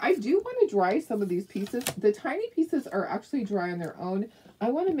 Okay, I do want to dry some of these pieces. The tiny pieces are actually dry on their own. I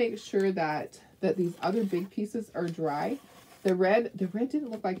want to make sure that these other big pieces are dry. The red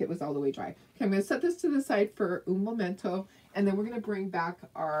didn't look like it was all the way dry. Okay, I'm going to set this to the side for un momento, and then we're going to bring back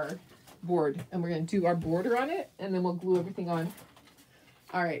our board, and we're going to do our border on it, and then we'll glue everything on.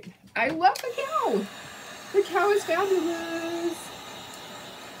 All right. I love the cow. The cow is fabulous.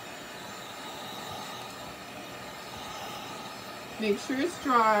 Make sure it's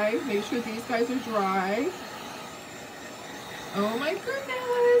dry. Make sure these guys are dry. Oh my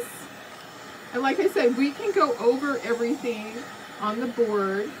goodness. And like I said, we can go over everything on the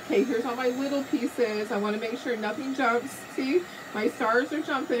board. Okay, here's all my little pieces. I want to make sure nothing jumps. See, my stars are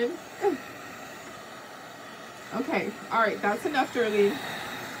jumping. Okay, all right, that's enough, Darlene.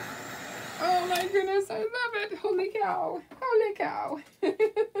 Oh my goodness, I love it. Holy cow. Holy cow.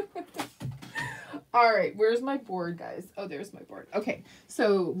 All right, where's my board, guys? Oh, there's my board. Okay,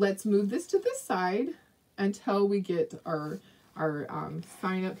 so let's move this to the side until we get our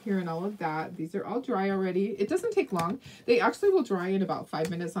sign up here and all of that. These are all dry already. It doesn't take long. They actually will dry in about 5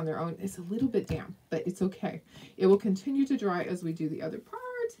 minutes on their own. It's a little bit damp, but it's okay. It will continue to dry as we do the other part.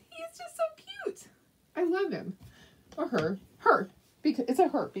 He's just so cute. I love him. Or her. Her. Because it's a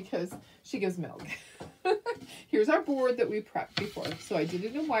her because she gives milk. Here's our board that we prepped before. So I did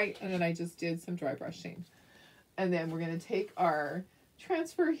it in white, and then I just did some dry brushing. And then we're going to take our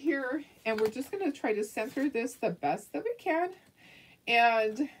transfer here, and we're just going to try to center this the best that we can.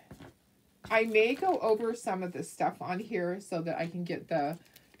 And I may go over some of this stuff on here so that I can get the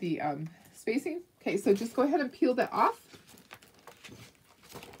spacing. Okay, so just go ahead and peel that off.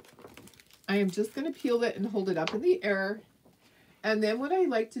 I am just going to peel it and hold it up in the air. And then what I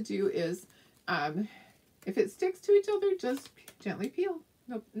like to do is, if it sticks to each other, just gently peel.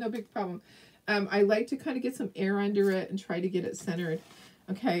 No big problem. I like to kind of get some air under it and try to get it centered.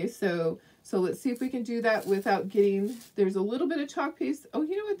 Okay, so let's see if we can do that without getting, there's a little bit of chalk paste. Oh,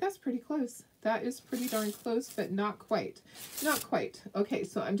 you know what? That's pretty close. That is pretty darn close, but not quite. Not quite. Okay,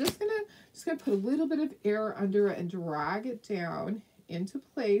 so I'm just gonna put a little bit of air under it and drag it down into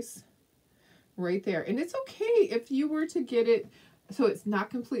place right there. And it's okay if you were to get it so it's not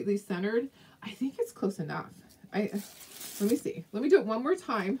completely centered. I think it's close enough. Let me see. Let me do it one more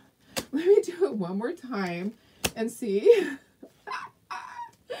time. Let me do it one more time and see.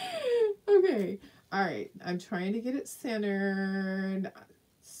 Okay. All right. I'm trying to get it centered.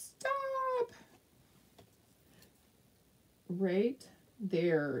 Stop. Right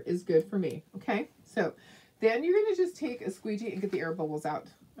there is good for me. Okay. So then you're going to just take a squeegee and get the air bubbles out.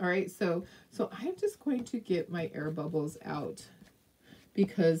 All right. So I'm just going to get my air bubbles out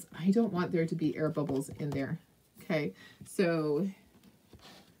because I don't want there to be air bubbles in there. Okay. So,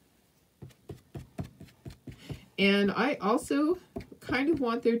 and I also kind of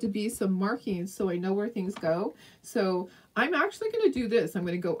want there to be some markings so I know where things go. So I'm actually going to do this. I'm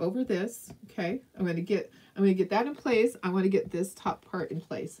going to go over this. Okay. I'm going to get that in place. I want to get this top part in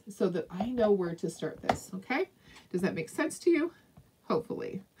place so that I know where to start this. Okay. Does that make sense to you?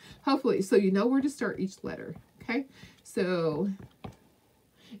 Hopefully. Hopefully. So you know where to start each letter. Okay. So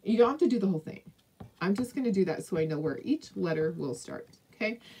you don't have to do the whole thing. I'm just going to do that so I know where each letter will start.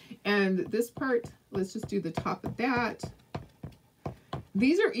 Okay. And this part, let's just do the top of that.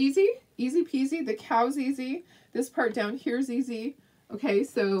 These are easy peasy. The cow's easy. This part down here is easy. Okay.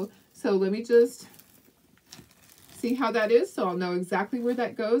 So let me just see how that is. So I'll know exactly where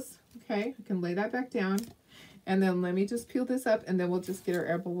that goes. Okay. I can lay that back down. And then let me just peel this up and then we'll just get our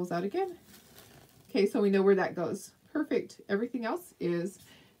air bubbles out again. Okay. So we know where that goes. Perfect. Everything else is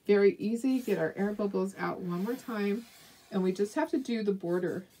very easy. Get our air bubbles out one more time. And we just have to do the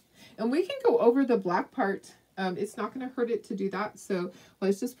border. And we can go over the black part. It's not going to hurt it to do that. So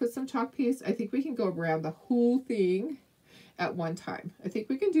let's just put some chalk paste. I think we can go around the whole thing at one time. I think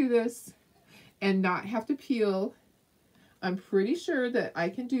we can do this and not have to peel. I'm pretty sure that I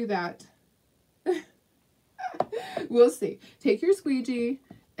can do that. We'll see. Take your squeegee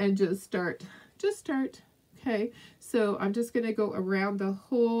and just start. Just start. Okay. So I'm just going to go around the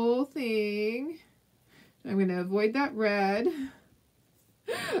whole thing. I'm going to avoid that red.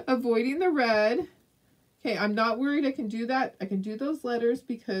 Avoiding the red. Okay, I'm not worried. I can do that. I can do those letters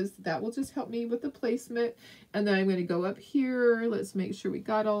because that will just help me with the placement. And then I'm going to go up here. Let's make sure we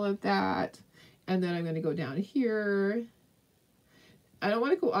got all of that. And then I'm going to go down here. I don't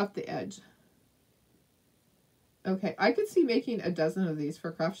want to go off the edge. Okay, I could see making a dozen of these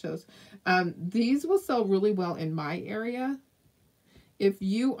for craft shows. These will sell really well in my area. If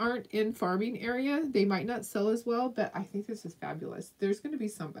you aren't in farming area, they might not sell as well, but I think this is fabulous. There's going to be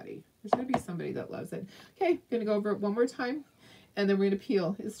somebody. There's going to be somebody that loves it. Okay, going to go over it one more time, and then we're going to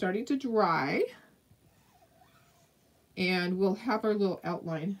peel. It's starting to dry, and we'll have our little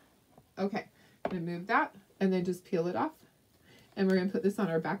outline. Okay, I'm going to move that, and then just peel it off, and we're going to put this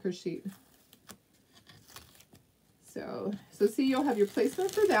on our backer sheet. So see, you'll have your placement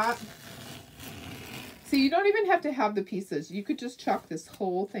for that. So you don't even have to have the pieces. You could just chuck this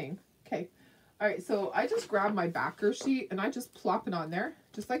whole thing. Okay. All right. So I just grab my backer sheet and I just plop it on there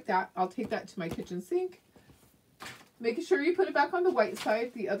just like that. I'll take that to my kitchen sink. Making sure you put it back on the white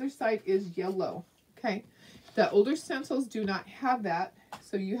side. The other side is yellow. Okay. The older stencils do not have that.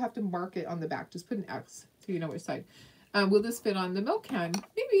 So you have to mark it on the back. Just put an X so you know which side. Will this fit on the milk can?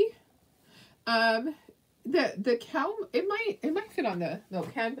 Maybe. The cow, it might fit on the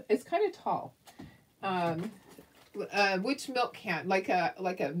milk can. It's kind of tall. Which milk can? Like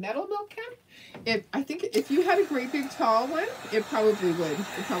a metal milk can? I think if you had a great big tall one, it probably would.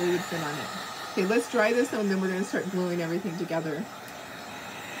 It probably would fit on it. Okay, let's dry this and then we're going to start gluing everything together.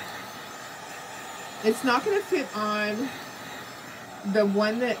 It's not going to fit on the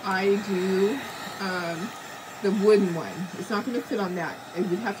one that I do, the wooden one. It's not going to fit on that. I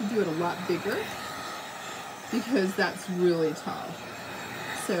would have to do it a lot bigger because that's really tall.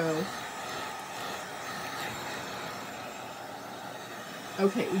 So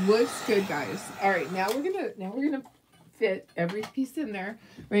okay, looks good, guys. All right, now we're gonna fit every piece in there.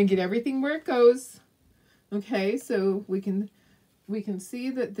 We're gonna get everything where it goes. Okay, so we can see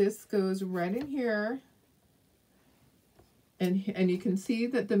that this goes right in here, and you can see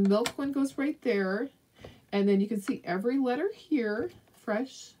that the milk one goes right there, and then you can see every letter here,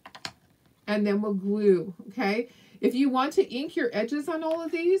 fresh, and then we'll glue. Okay, if you want to ink your edges on all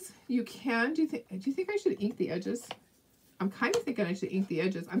of these, you can. Do you think I should ink the edges? I'm kind of thinking I should ink the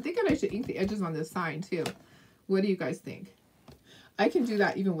edges. I'm thinking I should ink the edges on this sign too. What do you guys think? I can do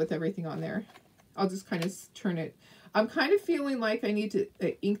that even with everything on there. I'll just kind of turn it. I'm kind of feeling like I need to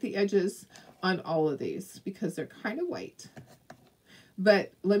ink the edges on all of these because they're kind of white.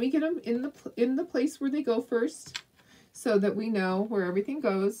 But let me get them in the place where they go first so that we know where everything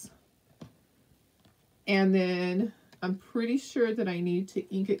goes. And then I'm pretty sure that I need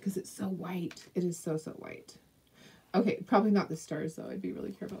to ink it because it's so white. It is so white. Okay, probably not the stars, though. I'd be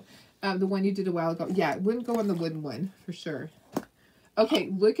really careful. The one you did a while ago. Yeah, it wouldn't go on the wooden one, for sure.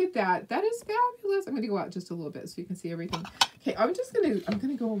 Okay, look at that. That is fabulous. I'm going to go out just a little bit so you can see everything. Okay, I'm going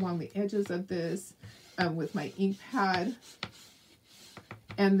to go along the edges of this with my ink pad.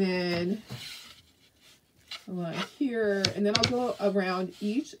 And then along here. And then I'll go around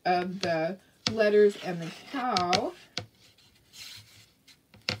each of the letters and the cow.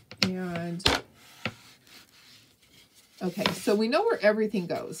 And okay, so we know where everything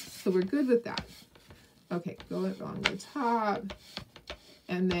goes. So we're good with that. Okay, go along the top.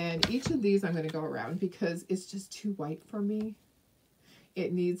 And then each of these I'm going to go around because it's just too white for me.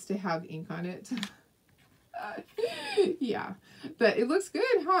 It needs to have ink on it. Yeah, but it looks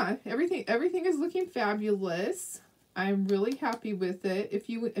good, huh? Everything is looking fabulous. I'm really happy with it. If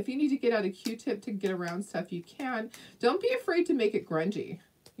you need to get out a Q-tip to get around stuff, you can. Don't be afraid to make it grungy,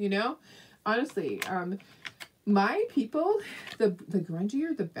 you know? Honestly, my people, the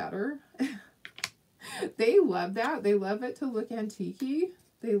grungier, the better. They love that. They love it to look antique-y.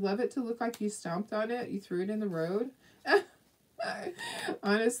 They love it to look like you stomped on it. You threw it in the road.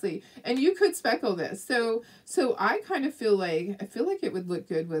 Honestly. And you could speckle this. So I kind of feel like it would look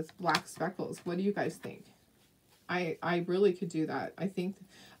good with black speckles. What do you guys think? I really could do that. I think,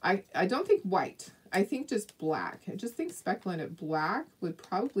 I don't think white. I think just black. I just think speckling it black would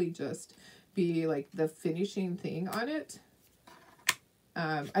probably just be like the finishing thing on it.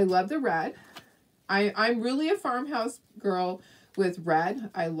 I love the red. I'm really a farmhouse girl with red.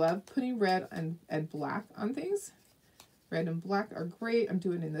 I love putting red and black on things. Red and black are great. I'm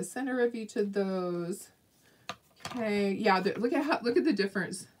doing in the center of each of those. Okay, yeah, look at the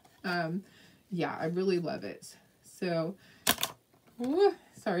difference. Yeah, I really love it. So, ooh,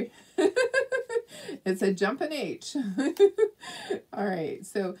 sorry. It's a jumping H. All right,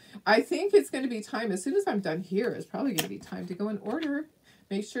 so I think it's going to be time, as soon as I'm done here, it's probably going to be time to go and order.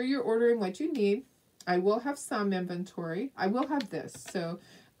 Make sure you're ordering what you need. I will have some inventory. I will have this. So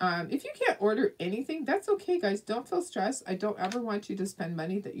if you can't order anything, that's okay, guys. Don't feel stressed. I don't ever want you to spend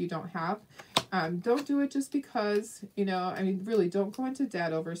money that you don't have. Don't do it just because, you know, I mean, really don't go into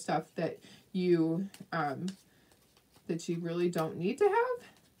debt over stuff that you really don't need to have.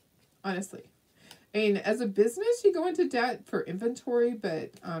 Honestly. I mean, as a business, you go into debt for inventory,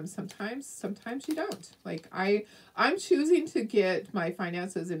 but sometimes you don't. Like I'm choosing to get my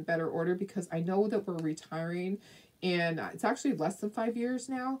finances in better order because I know that we're retiring, and it's actually less than 5 years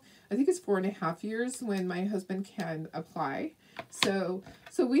now. I think it's 4.5 years when my husband can apply. So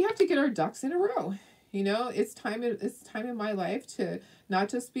we have to get our ducks in a row. You know, it's time in my life to not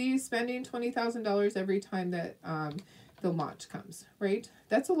just be spending $20,000 every time that the launch comes, right?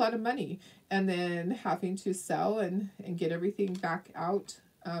 That's a lot of money. And then having to sell and get everything back out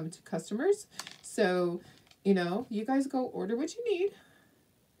to customers. So, you know, you guys go order what you need.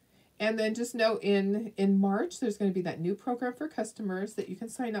 And then just know in March, there's going to be that new program for customers that you can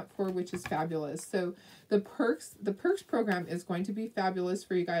sign up for, which is fabulous. So the perks program is going to be fabulous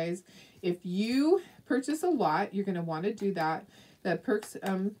for you guys. If you purchase a lot, you're going to want to do that. The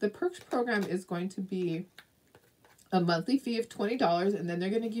perks program is going to be a monthly fee of $20, and then they're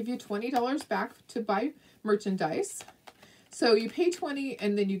going to give you $20 back to buy merchandise. So you pay $20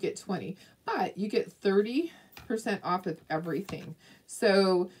 and then you get $20, but you get 30% off of everything.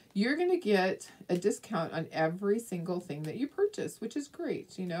 So you're going to get a discount on every single thing that you purchase, which is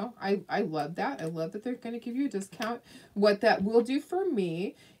great. You know, I love that. I love that they're going to give you a discount. What that will do for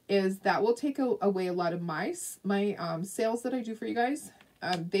me is that will take away a lot of my sales that I do for you guys.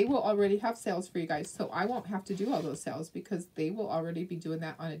 They will already have sales for you guys, so I won't have to do all those sales because they will already be doing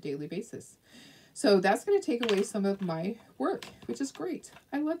that on a daily basis. So that's going to take away some of my work, which is great.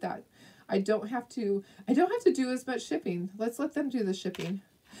 I love that. I don't have to do as much shipping. Let's let them do the shipping.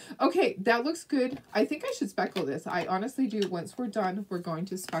 Okay, that looks good. I think I should speckle this. I honestly do. Once we're done, we're going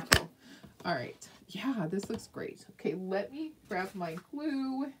to speckle. All right. Yeah, this looks great. Okay, let me grab my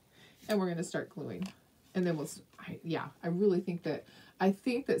glue and we're going to start gluing. And then I really think that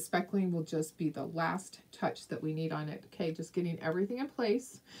speckling will just be the last touch that we need on it. Okay, just getting everything in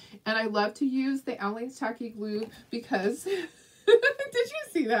place. And I love to use the Aleene's Tacky Glue because, did you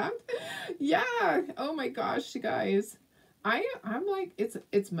see that? Yeah, oh my gosh, you guys. I'm like,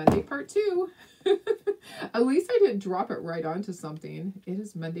 it's Monday part 2. At least I didn't drop it right onto something. It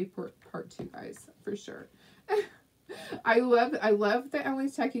is Monday part 2, guys, for sure. I love the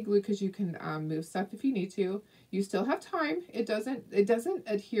Aleene's Tacky Glue because you can move stuff if you need to. You still have time. It doesn't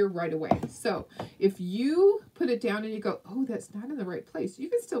adhere right away. So if you put it down and you go, oh, that's not in the right place, you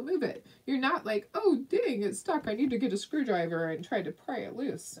can still move it. You're not like, oh, dang, it's stuck. I need to get a screwdriver and try to pry it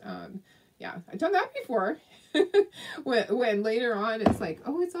loose. Yeah, I've done that before. when later on it's like,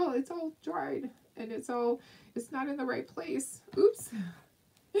 oh, it's all dried and it's not in the right place. Oops.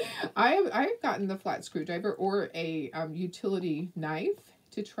 I've gotten the flat screwdriver or a utility knife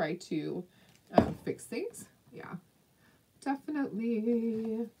to try to fix things. Yeah,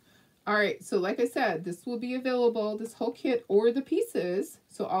 definitely. All right, so like I said, this will be available, this whole kit or the pieces.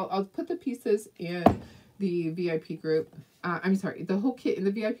 So I'll put the pieces in the VIP group. I'm sorry, the whole kit in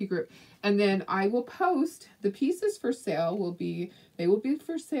the VIP group, and then I will post the pieces for sale. They will be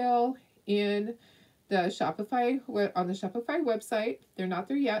for sale in the Shopify on the Shopify website. They're not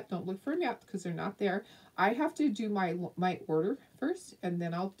there yet. Don't look for them yet because they're not there. I have to do my order first, and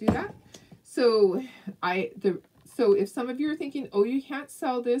then I'll do that. So so if some of you are thinking, oh, you can't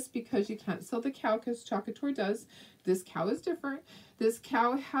sell this because you can't sell the cow because Chocator does. This cow is different. This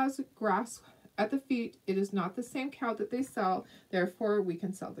cow has grass at the feet. It is not the same cow that they sell. Therefore, we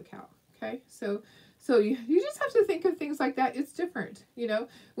can sell the cow. Okay, so you just have to think of things like that. It's different, you know.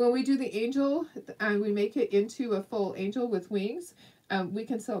 When we do the angel and we make it into a full angel with wings, we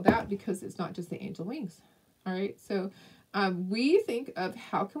can sell that because it's not just the angel wings. All right, so we think of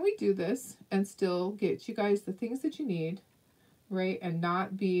how can we do this and still get you guys the things that you need, right, and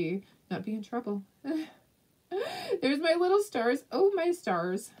not be in trouble. There's my little stars. Oh, my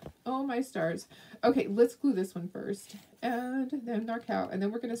stars. Oh, my stars. Okay, let's glue this one first. And then our cow. And then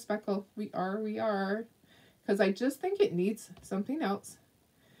we're going to speckle. We are. Because I just think it needs something else.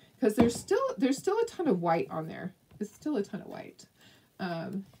 Because there's still a ton of white on there. It's still a ton of white.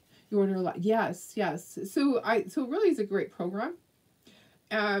 You order a lot. Yes. So really it's a great program.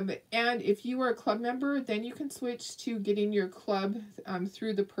 And if you are a club member, then you can switch to getting your club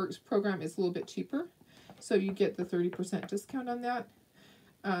through the perks program. It's a little bit cheaper. So you get the 30% discount on that.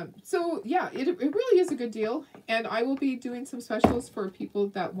 So yeah, it really is a good deal. And I will be doing some specials for people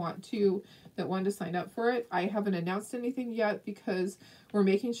that want to sign up for it. I haven't announced anything yet because we're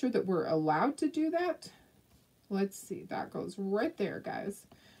making sure that we're allowed to do that. Let's see, that goes right there, guys.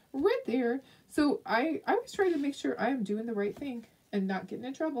 Right there. So I always try to make sure I am doing the right thing and not getting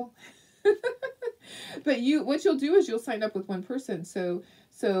in trouble. But what you'll do is you'll sign up with one person. So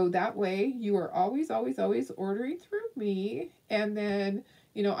that way you are always ordering through me, and then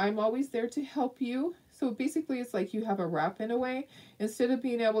You know, I'm always there to help you. So basically it's like you have a rep in a way. Instead of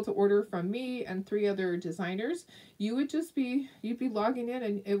being able to order from me and 3 other designers, you'd be logging in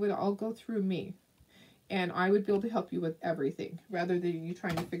and it would all go through me. And I would be able to help you with everything rather than you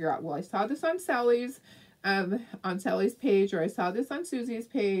trying to figure out, well, I saw this on Sally's page, or I saw this on Susie's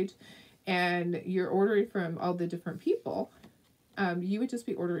page, and you're ordering from all the different people. You would just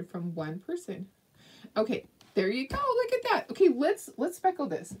be ordering from one person. Okay, there you go. Look at that. Okay, let's speckle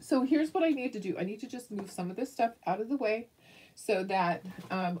this. So here's what I need to do. I need to just move some of this stuff out of the way so that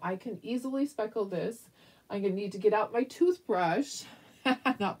I can easily speckle this. I'm going to need to get out my toothbrush,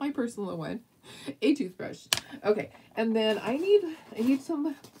 not my personal one, a toothbrush. Okay, and then I need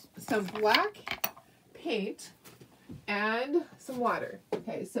some black paint and some water.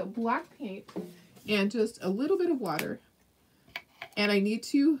 Okay, so black paint and just a little bit of water. And I need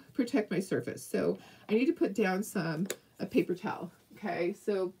to protect my surface. So I need to put down a paper towel. Okay,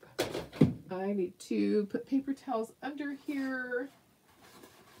 so I need to put paper towels under here.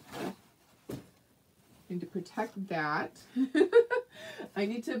 I need to protect that. I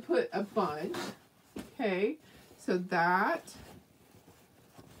need to put a bunch. Okay, so that,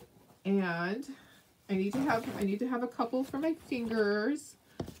 and I need to have a couple for my fingers.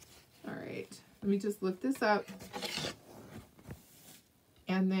 All right, let me just lift this up.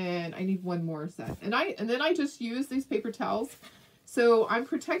 And then I need one more set. And then I just use these paper towels. So I'm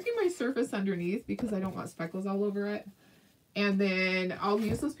protecting my surface underneath because I don't want speckles all over it. And then I'll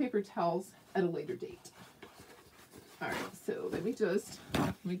use those paper towels at a later date. All right, so let me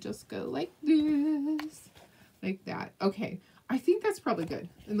just go like this, like that. Okay, I think that's probably good.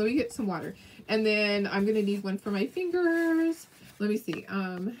 And let me get some water. And then I'm gonna need one for my fingers. Let me see.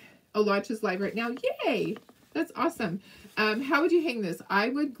 Launch is live right now. Yay! That's awesome. How would you hang this? I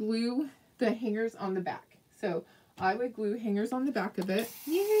would glue the hangers on the back. So I would glue hangers on the back of it.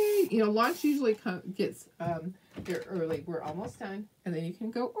 Yay! You know, launch usually gets there early. We're almost done, and then you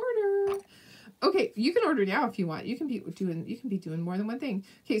can go order. Okay, you can order now if you want. You can be doing more than one thing.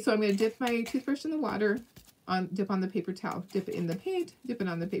 Okay, so I'm gonna dip my toothbrush in the water. Dip on the paper towel. Dip it in the paint. Dip it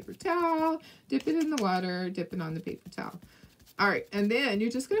on the paper towel. Dip it in the water. Dip it on the paper towel. All right, and then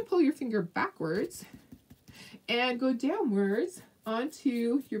you're just gonna pull your finger backwards and go downwards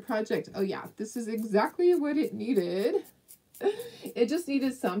onto your project. Oh yeah, this is exactly what it needed. It just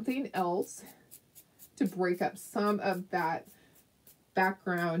needed something else to break up some of that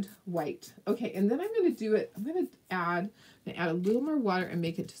background white. Okay, and then I'm going to do it. I'm going to add a little more water and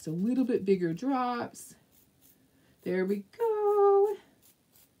make it just a little bit bigger drops. There we go.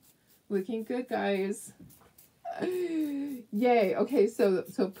 Looking good, guys. Yay. Okay, so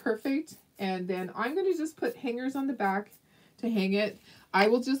perfect. And then I'm going to just put hangers on the back to hang it. I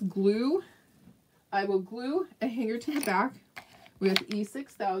will glue a hanger to the back with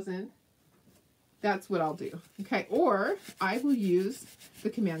E6000. That's what I'll do. Okay, or I will use the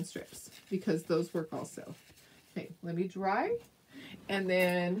command strips because those work also. Okay, let me dry. And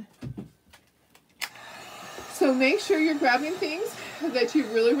then, so make sure you're grabbing things that you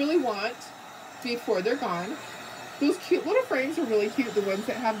really, really want before they're gone. Those cute little frames are really cute. The ones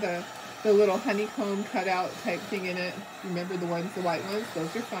that have the little honeycomb cutout type thing in it. Remember the white ones?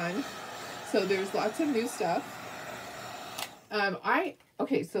 Those are fun. So there's lots of new stuff.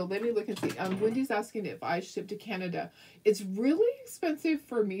 Okay, so let me look and see. Wendy's asking if I ship to Canada. It's really expensive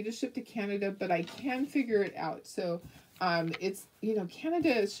for me to ship to Canada, but I can figure it out. So, it's, you know,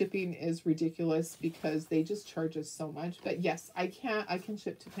 Canada shipping is ridiculous because they just charge us so much. But yes, I can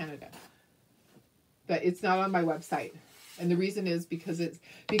ship to Canada. But it's not on my website. And the reason is because it's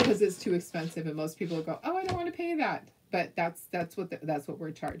too expensive, and most people go, "Oh, I don't want to pay that." But that's what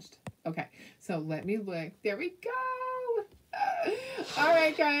we're charged. Okay, so let me look. There we go. All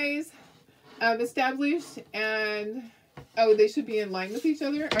right, guys. Established, and oh, they should be in line with each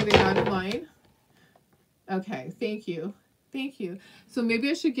other. Are they not in line? Okay, thank you. Thank you. So maybe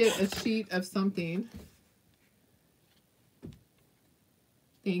I should get a sheet of something.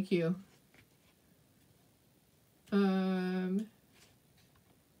 Thank you.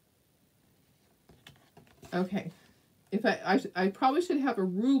 Okay. If I probably should have a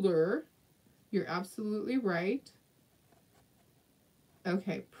ruler. You're absolutely right.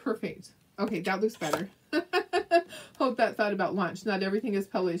 Okay, perfect. Okay, that looks better. Hope that thought about launch. Not everything is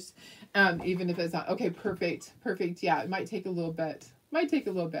published, even if it's not. Okay, perfect. Perfect. Yeah, it might take a little bit.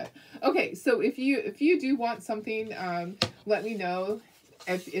 Okay, so if you do want something, let me know.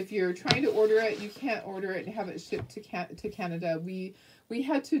 If you're trying to order it, you can't order it and have it shipped to Canada. We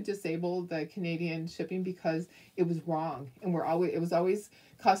had to disable the Canadian shipping because it was wrong, and it was always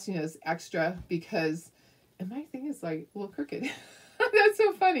costing us extra because, and my thing is like a little crooked. That's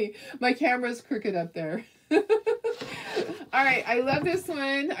so funny. My camera's crooked up there. All right, I love this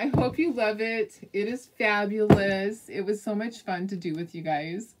one. I hope you love it. It is fabulous. It was so much fun to do with you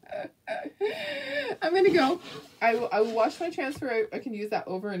guys. I'm gonna go. I will wash my transfer. I can use that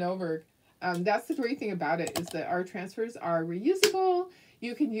over and over. That's the great thing about it, is that our transfers are reusable.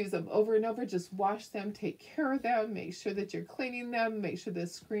 You can use them over and over. Just wash them, take care of them, make sure that you're cleaning them, make sure the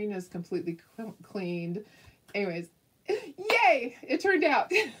screen is completely cleaned. Anyways, yay! It turned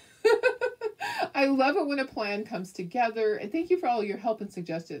out. I love it when a plan comes together, and thank you for all your help and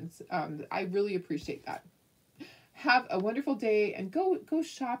suggestions. I really appreciate that. Have a wonderful day, and go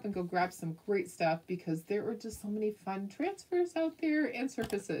shop and go grab some great stuff, because there are just so many fun transfers out there and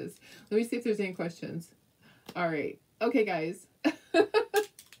surfaces. Let me see if there's any questions. All right. Okay, guys.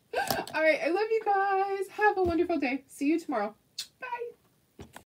 All right. I love you guys. Have a wonderful day. See you tomorrow.